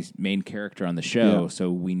become a main character on the show, so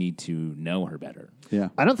we need to know her better. Yeah.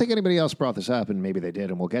 I don't think anybody else brought this up, and maybe they did,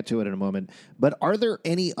 and we'll get to it in a moment. But are there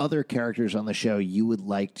any other characters on the show you would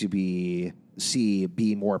like to see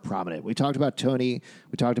be more prominent? We talked about Tony.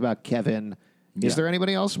 We talked about Kevin. Is there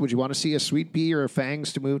anybody else? Would you want to see a Sweet Pea or a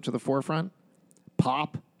Fangs to move to the forefront?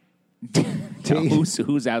 Pop?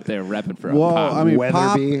 Who's out there repping for Well, a pop? I mean,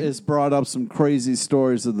 Weatherby. Pop has brought up some crazy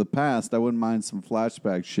stories of the past. I wouldn't mind some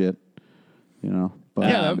flashback shit, you know. But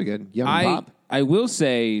Yeah, that would be good. Young Pop? I will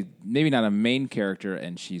say, maybe not a main character,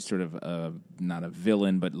 and she's sort of not a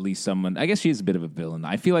villain, but at least someone. I guess she's a bit of a villain.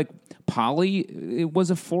 I feel like Polly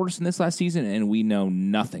was a force in this last season, and we know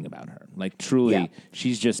nothing about her. Like, truly,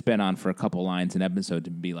 she's just been on for a couple lines an episode to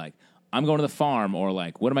be like, I'm going to the farm, or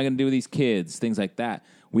like, what am I going to do with these kids? Things like that.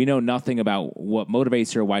 We know nothing about what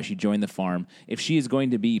motivates her, why she joined the farm. If she is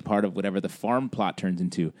going to be part of whatever the farm plot turns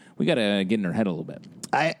into, we got to get in her head a little bit.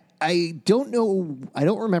 I don't know. I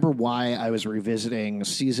don't remember why I was revisiting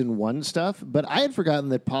season 1 stuff, but I had forgotten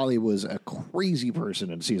that Polly was a crazy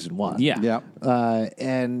person in season 1. Yeah.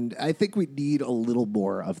 And I think we need a little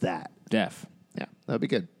more of that. Def. Yeah, that would be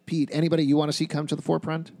good. Pete, anybody you want to see come to the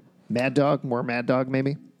forefront? Mad Dog, more Mad Dog,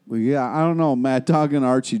 maybe? well, yeah, I don't know. Mad Dog and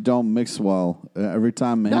Archie don't mix well every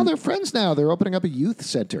time. No, they're friends now. They're opening up a youth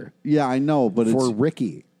center yeah, I know, but for it's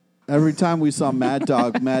Ricky. Every time we saw Mad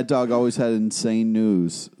Dog always had insane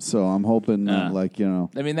news. So I'm hoping, I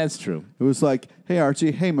mean, that's true. It was like, hey,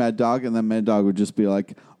 Archie, hey, Mad Dog. And then Mad Dog would just be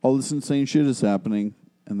like, all this insane shit is happening.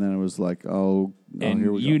 And then it was like, here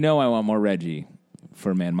we go. I want more Reggie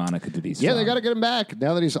for Man Monica to be strong. Yeah, they got to get him back.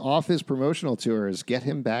 Now that he's off his promotional tours, get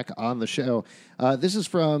him back on the show. This is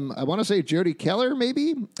from, I want to say, Jody Keller,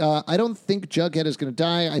 maybe? I don't think Jughead is going to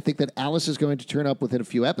die. I think that Alice is going to turn up within a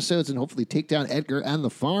few episodes and hopefully take down Edgar and the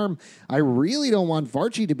farm. I really don't want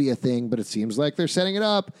Varchie to be a thing, but it seems like they're setting it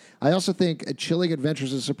up. I also think a Chilling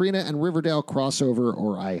Adventures of Sabrina and Riverdale crossover,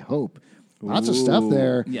 or I hope. Lots of stuff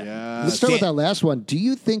there. Yeah. Let's start with that last one. Do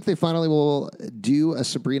you think they finally will do a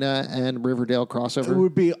Sabrina and Riverdale crossover? It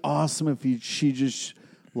would be awesome if she just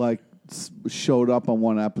showed up on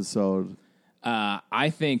one episode.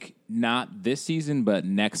 I think not this season, but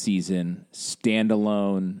next season,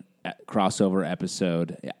 standalone crossover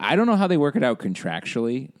episode. I don't know how they work it out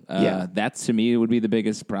contractually. That, to me, would be the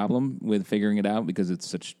biggest problem with figuring it out because it's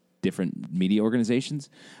such different media organizations.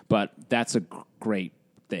 But that's a great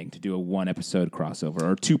thing to do, a one episode crossover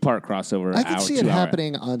or 2-part crossover. I could see it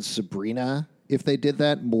happening on Sabrina if they did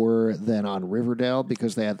that more than on Riverdale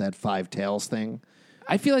because they had that 5 Tails thing.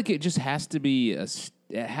 I feel like it just has to be it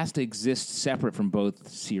has to exist separate from both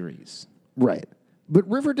series. Right. But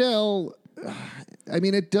Riverdale, I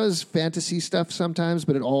mean, it does fantasy stuff sometimes,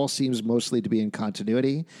 but it all seems mostly to be in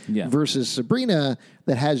continuity. Yeah. Versus Sabrina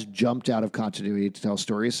that has jumped out of continuity to tell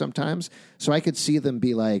stories sometimes. So I could see them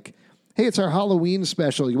be like, hey, it's our Halloween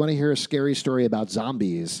special. You want to hear a scary story about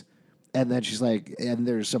zombies? And then she's like, and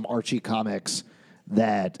there's some Archie comics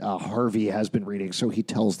that Harvey has been reading, so he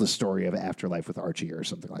tells the story of Afterlife with Archie or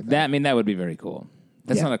something like that. That would be very cool.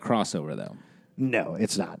 That's not a crossover, though. No,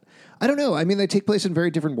 it's not. I don't know. I mean, they take place in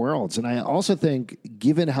very different worlds. And I also think,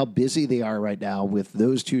 given how busy they are right now with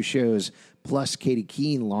those 2 shows, plus Katie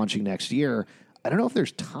Keene launching next year, I don't know if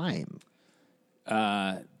there's time.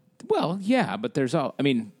 Well, yeah, but there's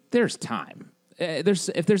time.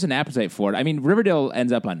 If there's an appetite for it. I mean, Riverdale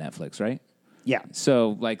ends up on Netflix, right? Yeah.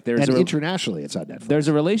 So, there's internationally, it's on Netflix. There's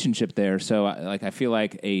a relationship there. So, I feel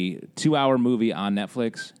like a 2-hour movie on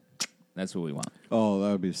Netflix, that's what we want. Oh,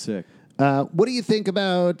 that would be sick. What do you think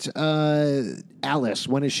about Alice?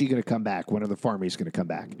 When is she going to come back? When are the Farmies going to come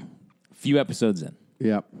back? Few episodes in.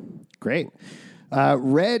 Yep. Great.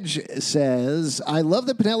 Reg says, I love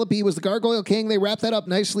that Penelope was the Gargoyle King. They wrapped that up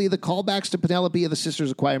nicely. The callbacks to Penelope and the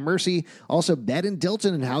Sisters of Quiet Mercy. Also, Bed and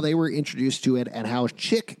Dilton and how they were introduced to it and how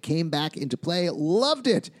Chick came back into play. Loved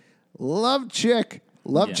it. Loved Chick.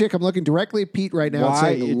 Loved Chick. I'm looking directly at Pete right now and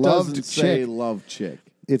saying, it loved doesn't Chick. say love Chick.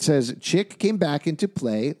 It says, Chick came back into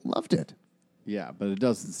play. Loved it. Yeah, but it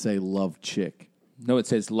doesn't say love Chick. No, it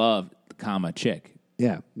says love, Chick.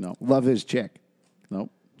 Yeah. No. Love is Chick. Nope.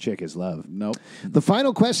 Chick is love. Nope. The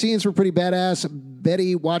final quest scenes were pretty badass.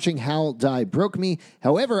 Betty watching Hal die broke me.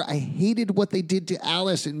 However, I hated what they did to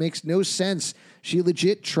Alice. It makes no sense. She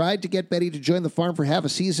legit tried to get Betty to join the farm for half a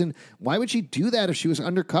season. Why would she do that if she was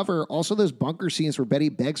undercover? Also, those bunker scenes where Betty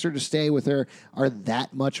begs her to stay with her are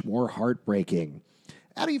that much more heartbreaking.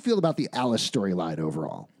 How do you feel about the Alice storyline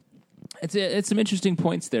overall? It's some interesting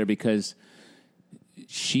points there because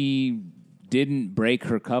she didn't break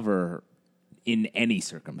her cover in any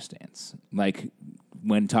circumstance, like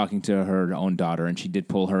when talking to her own daughter, and she did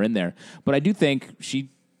pull her in there. But I do think she's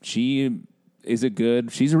a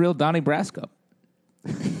real Donnie Brasco.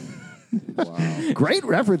 Wow. Great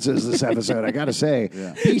references this episode, I got to say.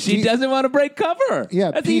 Yeah. Pete, she doesn't want to break cover.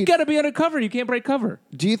 Yeah, Pete, you got to be undercover. You can't break cover.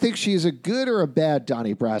 Do you think she's a good or a bad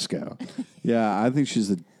Donnie Brasco? Yeah, I think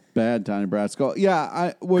she's a bad Donnie Brasco.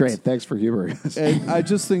 Yeah, great. Thanks for humoring us. I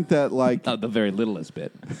just think that the very littlest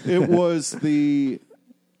bit. It was they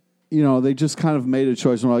just kind of made a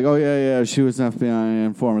choice and were like, oh yeah, she was an FBI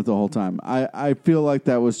informant the whole time. I feel like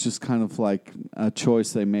that was just kind of like a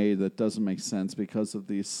choice they made that doesn't make sense because of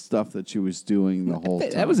the stuff that she was doing the whole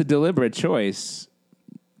time. That was a deliberate choice.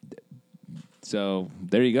 So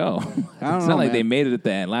there you go. It's not like they made it at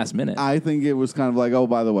the last minute. I think it was kind of like, oh,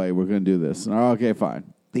 by the way, we're going to do this. Okay,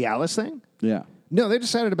 fine. The Alice thing? Yeah. No, they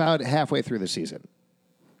decided about halfway through the season.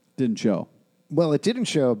 Didn't show. Well, it didn't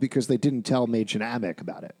show because they didn't tell Mage and Amick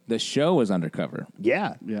about it. The show was undercover.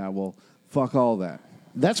 Yeah. Yeah, well, fuck all that.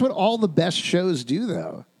 That's what all the best shows do,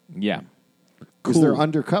 though. Yeah. Because they're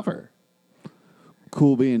undercover.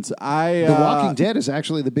 Cool beans. The Walking Dead is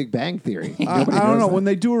actually the Big Bang Theory. I don't know. When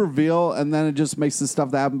they do a reveal and then it just makes the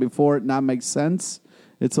stuff that happened before it not make sense,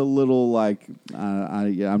 it's a little like,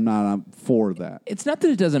 I'm not for that. It's not that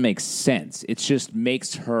it doesn't make sense. It just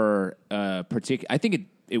makes her particular. I think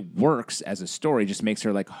it works as a story. It just makes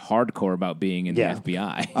her like hardcore about being in the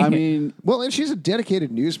FBI. I mean, well, and she's a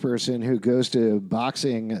dedicated news person who goes to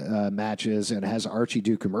boxing matches and has Archie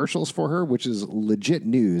do commercials for her, which is legit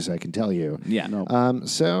news, I can tell you. Yeah. No.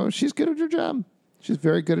 So she's good at her job. She's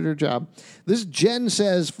very good at her job. This Jen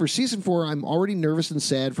says, for season 4, I'm already nervous and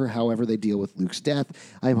sad for however they deal with Luke's death.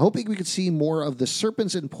 I'm hoping we could see more of the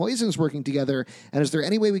serpents and poisons working together. And is there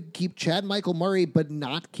any way we can keep Chad Michael Murray but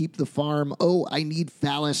not keep the farm? Oh, I need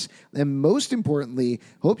Phallus. And most importantly,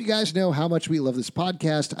 hope you guys know how much we love this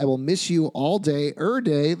podcast. I will miss you all day,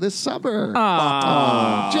 day this summer.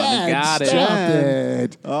 Jen, got it. stop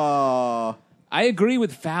it. oh. I agree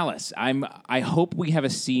with Phallus. I hope we have a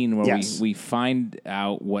scene where Yes. we find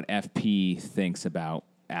out what FP thinks about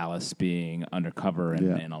Alice being undercover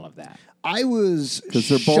and all of that. I was Because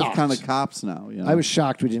they're both shocked. kind of cops now. You know? I was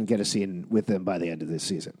shocked we didn't get a scene with them by the end of this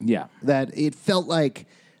season. Yeah. That it felt like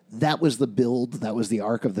that was the build, that was the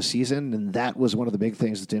arc of the season, and that was one of the big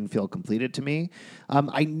things that didn't feel completed to me.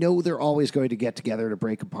 I know they're always going to get together to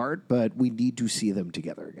break apart, but we need to see them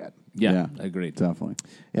together again. Yeah, agreed. Definitely.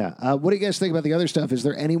 Yeah. What do you guys think about the other stuff? Is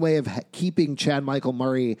there any way of keeping Chad Michael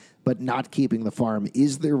Murray but not keeping the farm?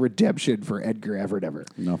 Is there redemption for Edgar Everett ever?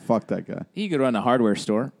 No, fuck that guy. He could run a hardware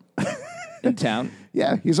store in town.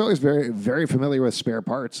 Yeah, he's always very, very familiar with spare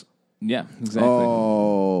parts. Yeah, exactly.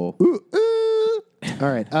 Oh.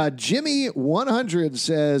 All right. Jimmy100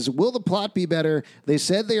 says, will the plot be better? They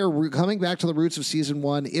said they are coming back to the roots of season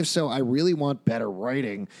 1. If so, I really want better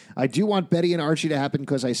writing. I do want Betty and Archie to happen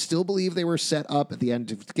because I still believe they were set up at the end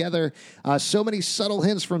together. So many subtle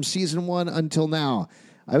hints from season 1 until now.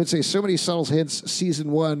 I would say so many subtle hints,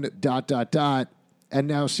 season 1, ... And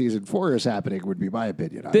now season 4 is happening, would be my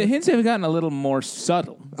opinion on The it. hints have gotten a little more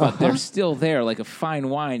subtle, but they're still there. Like a fine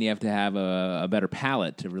wine, you have to have a better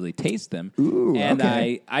palate to really taste them. Ooh, and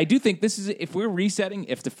okay. I do think this is, if we're resetting,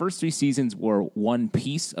 if the first 3 seasons were one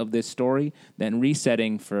piece of this story, then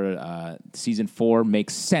resetting for season 4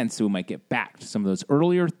 makes sense. So we might get back to some of those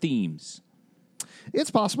earlier themes.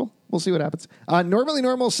 It's possible. We'll see what happens. Normally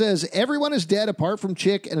Normal says, everyone is dead apart from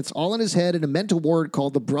Chick, and it's all in his head in a mental ward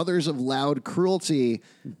called the Brothers of Loud Cruelty.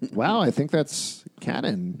 Wow, I think that's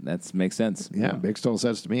canon. That makes sense. Yeah, makes total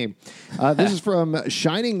sense to me. This is from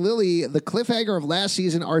Shining Lily. The cliffhanger of last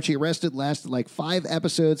season, Archie arrested, lasted like 5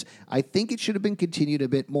 episodes. I think it should have been continued a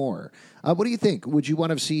bit more. What do you think? Would you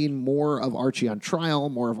want to have seen more of Archie on trial,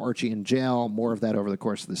 more of Archie in jail, more of that over the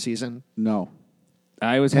course of the season? No.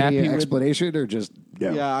 I was Any happy with explanation or just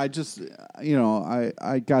no? Yeah, I just,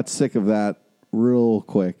 I got sick of that real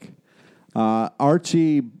quick.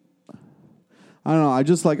 Archie, I don't know. I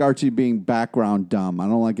just like Archie being background dumb. I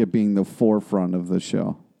don't like it being the forefront of the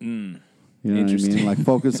show. You know what I Interesting. mean? Like,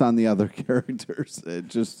 focus on the other characters.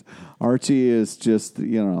 Archie is just,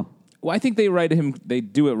 Well, I think they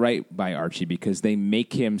do it right by Archie because they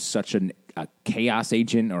make him such a chaos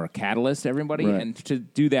agent or a catalyst to everybody. Right. And to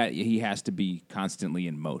do that, he has to be constantly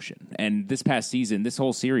in motion. And this past season, this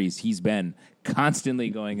whole series, he's been constantly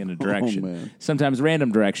going in a direction. man. Sometimes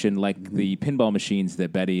random direction, like the pinball machines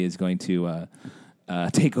that Betty is going to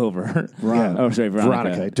take over. Right. Oh, sorry,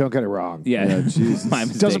 Veronica, don't get it wrong. Yeah, Jesus. My It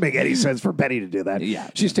mistake. doesn't make any sense for Betty to do that. Yeah.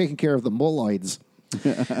 She's taking care of the moloids.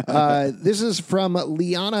 This is from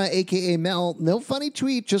Liana, a.k.a. Mel. No funny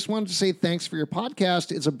tweet. Just wanted to say thanks for your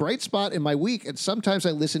podcast. It's a bright spot in my week, and sometimes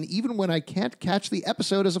I listen even when I can't catch the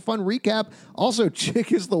episode as a fun recap. Also,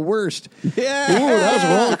 Chick is the worst. Yeah. Ooh, that was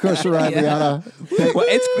a roller coaster ride, Liana. Well,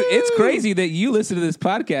 it's crazy that you listen to this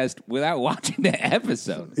podcast without watching the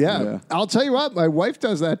episode. Yeah. I'll tell you what, my wife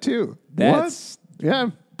does that too. That's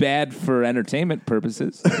Yeah. bad for entertainment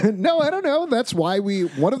purposes. No, I don't know. That's why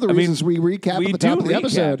one of the reasons we recap we at the top do of the recap.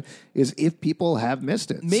 episode is if people have missed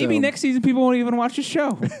it. Maybe So- next season people won't even watch the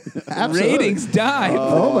show. Absolutely. Ratings die.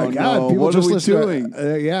 Oh my God! no. People What just are we listen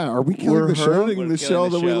doing? Yeah, are we killing we're the show? hurting the We're show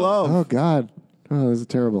killing the that we show. love. Oh God! Oh, this is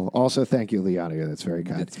terrible. Also, thank you, Liana. That's very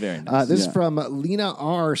kind. That's very nice. This is Yeah. from Lena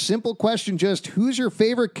R. Simple question: just who's your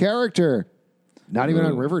favorite character? Not even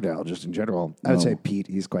on Riverdale, just in general. I would say Pete.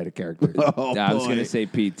 He's quite a character. I was going to say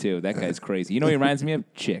Pete too. That guy's crazy. You know, he reminds me of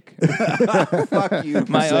Chick, Fuck you.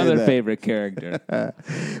 for my saying other that. favorite character.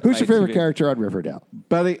 Who's your favorite TV. character on Riverdale?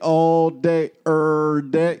 Betty all day,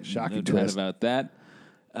 day. Shocking No doubt twist. about that.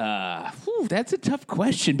 That's a tough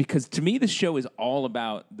question because to me the show is all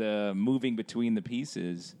about the moving between the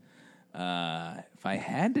pieces. If I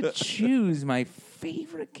had to choose my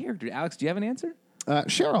favorite character, Alex, do you have an answer?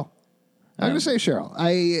 Cheryl. I'm going to say Cheryl.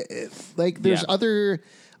 There's Yeah.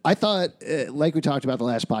 I thought, like we talked about the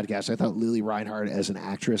last podcast, I thought Lily Reinhardt as an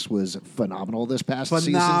actress was phenomenal this past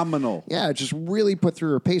season. Phenomenal. Yeah, just really put through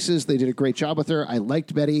her paces. They did a great job with her. I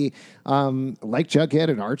liked Betty, liked Jughead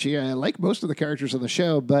and Archie. I like most of the characters on the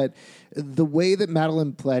show, but the way that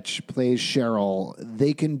Madeline Pletch plays Cheryl,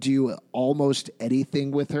 they can do almost anything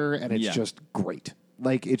with her, and it's just great.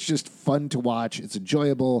 Like, it's just fun to watch. It's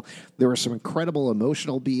enjoyable. There were some incredible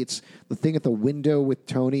emotional beats. The thing at the window with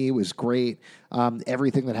Tony was great.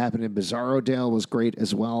 Everything that happened in Bizarrodale was great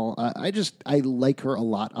as well. I like her a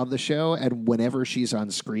lot on the show, and whenever she's on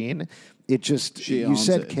screen, it just, you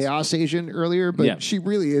said Chaos Agent earlier, but she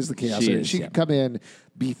really is the Chaos Agent. She can come in,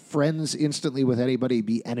 be friends instantly with anybody,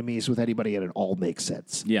 be enemies with anybody, and it all makes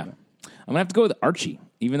sense. Yeah. I'm going to have to go with Archie,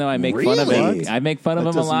 even though I make fun of him. I make fun of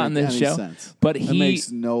him a lot in this show. Sense. But that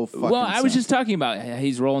makes no fucking sense. Well, I was just talking about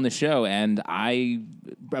his role in the show, and I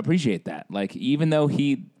appreciate that. Like, even though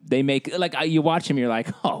they make, like, you watch him, you're like,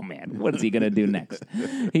 oh, man, what is he going to do next?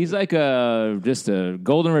 He's like just a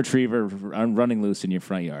golden retriever running loose in your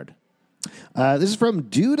front yard. This is from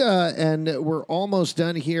Duda, and we're almost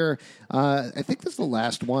done here. I think this is the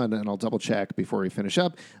last one, and I'll double check before we finish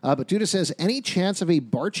up. But Duda says, any chance of a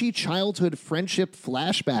Barchi childhood friendship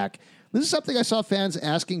flashback? This is something I saw fans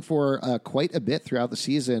asking for quite a bit throughout the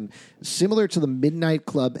season, similar to the Midnight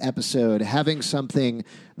Club episode, having something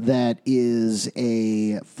that is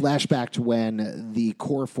a flashback to when the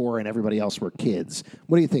core four and everybody else were kids.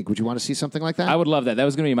 What do you think? Would you want to see something like that? I would love that. That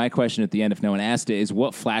was going to be my question at the end if no one asked it, is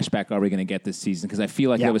what flashback are we going to get this season? Because I feel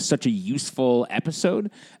like that was such a useful episode.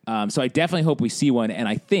 So I definitely hope we see one. And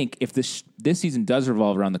I think if this season does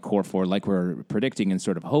revolve around the core four, like we're predicting and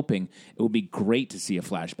sort of hoping, it would be great to see a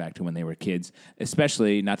flashback to when they were kids,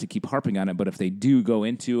 especially, not to keep harping on it, but if they do go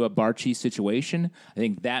into a Barchi situation, I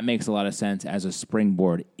think that makes a lot of sense as a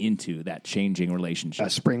springboard into that changing relationship. A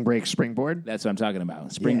spring break springboard? That's what I'm talking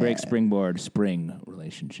about. Spring break, springboard, spring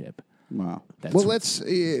relationship. Wow. Well,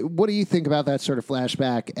 what do you think about that sort of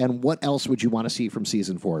flashback, and what else would you want to see from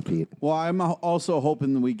season 4, Pete? Well, I'm also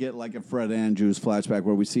hoping that we get like a Fred Andrews flashback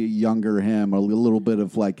where we see a younger him, or a little bit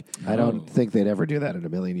of like... I don't think they'd ever do that in a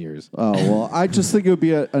million years. Oh, well, I just think it would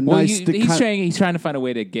be a nice... He's trying to find a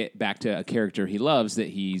way to get back to a character he loves that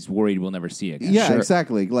he's worried we'll never see again. Yeah,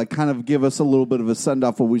 exactly. Like, kind of give us a little bit of a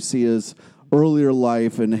send-off where we see his earlier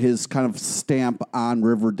life and his kind of stamp on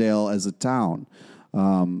Riverdale as a town.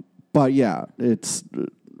 But yeah, it's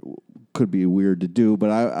could be weird to do. But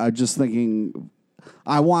I just thinking,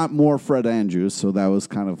 I want more Fred Andrews. So that was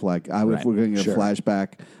kind of like, if we're going to get a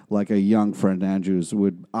flashback, like a young Fred Andrews,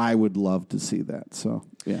 I would love to see that. So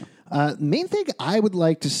yeah. Main thing I would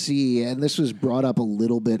like to see, and this was brought up a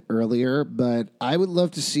little bit earlier, but I would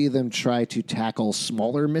love to see them try to tackle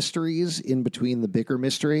smaller mysteries in between the bigger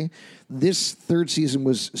mystery. This third season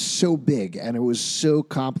was so big and it was so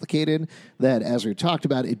complicated that, as we talked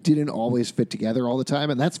about, it didn't always fit together all the time,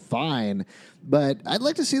 and that's fine. But I'd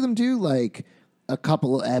like to see them do like a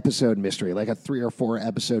couple episode mystery, like a 3 or 4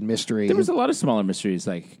 episode mystery. There was a lot of smaller mysteries,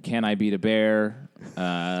 like can I beat a bear?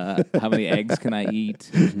 How many eggs can I eat?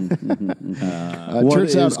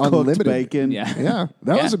 Turns out unlimited bacon. Yeah,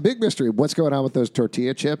 that was a big mystery. What's going on with those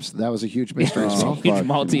tortilla chips? That was a huge mystery. Huge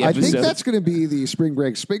multi-episode. I think that's going to be the spring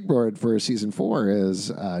break springboard for season 4.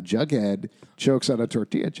 Is Jughead chokes on a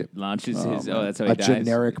tortilla chip, launches his. Oh, that's how he dies. A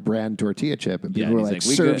generic brand tortilla chip, and people are like,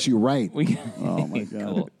 "Serves you right." Oh my god!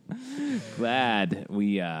 Cool. Glad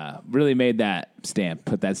we really made that stamp.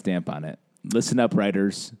 Put that stamp on it. Listen up,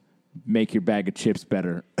 writers. Make your bag of chips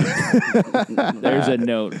better. There's a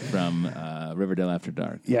note from Riverdale After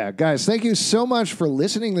Dark. Yeah, guys, thank you so much for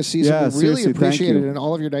listening this season. Yeah, we really appreciate it, and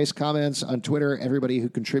all of your nice comments on Twitter, everybody who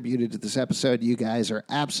contributed to this episode. You guys are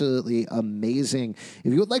absolutely amazing.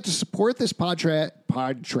 If you would like to support this podcast,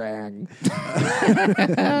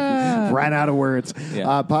 ran out of words.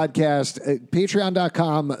 Podcast,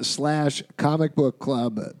 patreon.com/comic book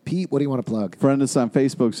club. Pete, what do you want to plug? Friend us on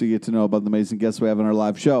Facebook so you get to know about the amazing guests we have on our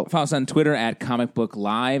live show. Follow us on Twitter at Comic Book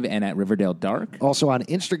Live and at Riverdale Dark. Also on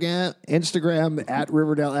Instagram at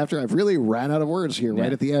Riverdale After. I've really ran out of words here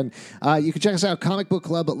right at the end. You can check us out,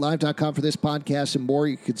 comicbookclub@live.com for this podcast and more.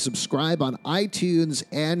 You can subscribe on iTunes,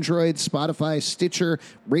 Android, Spotify, Stitcher,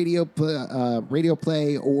 Radio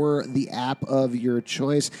Play, or the app of your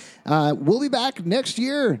choice. We'll be back next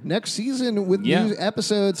season with new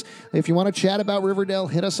episodes. If you want to chat about Riverdale,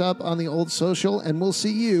 hit us up on the old social, and we'll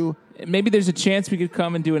see you. Maybe there's a chance we could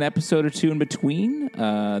come and do an episode or two in between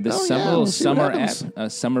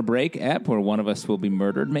summer break app where one of us will be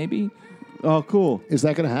murdered, maybe. Oh, cool. Is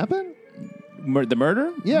that going to happen? The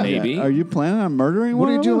murder? Yeah. Maybe. Are you planning on murdering What one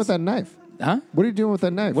are you of doing us? with that knife? Huh? What are you doing with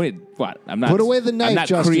that knife? What? I'm not. Put away the knife, I'm not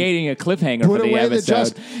Justin. creating a cliffhanger Put for the away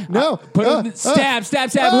episode. No. Stab.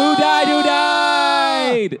 Who died? Who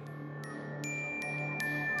died?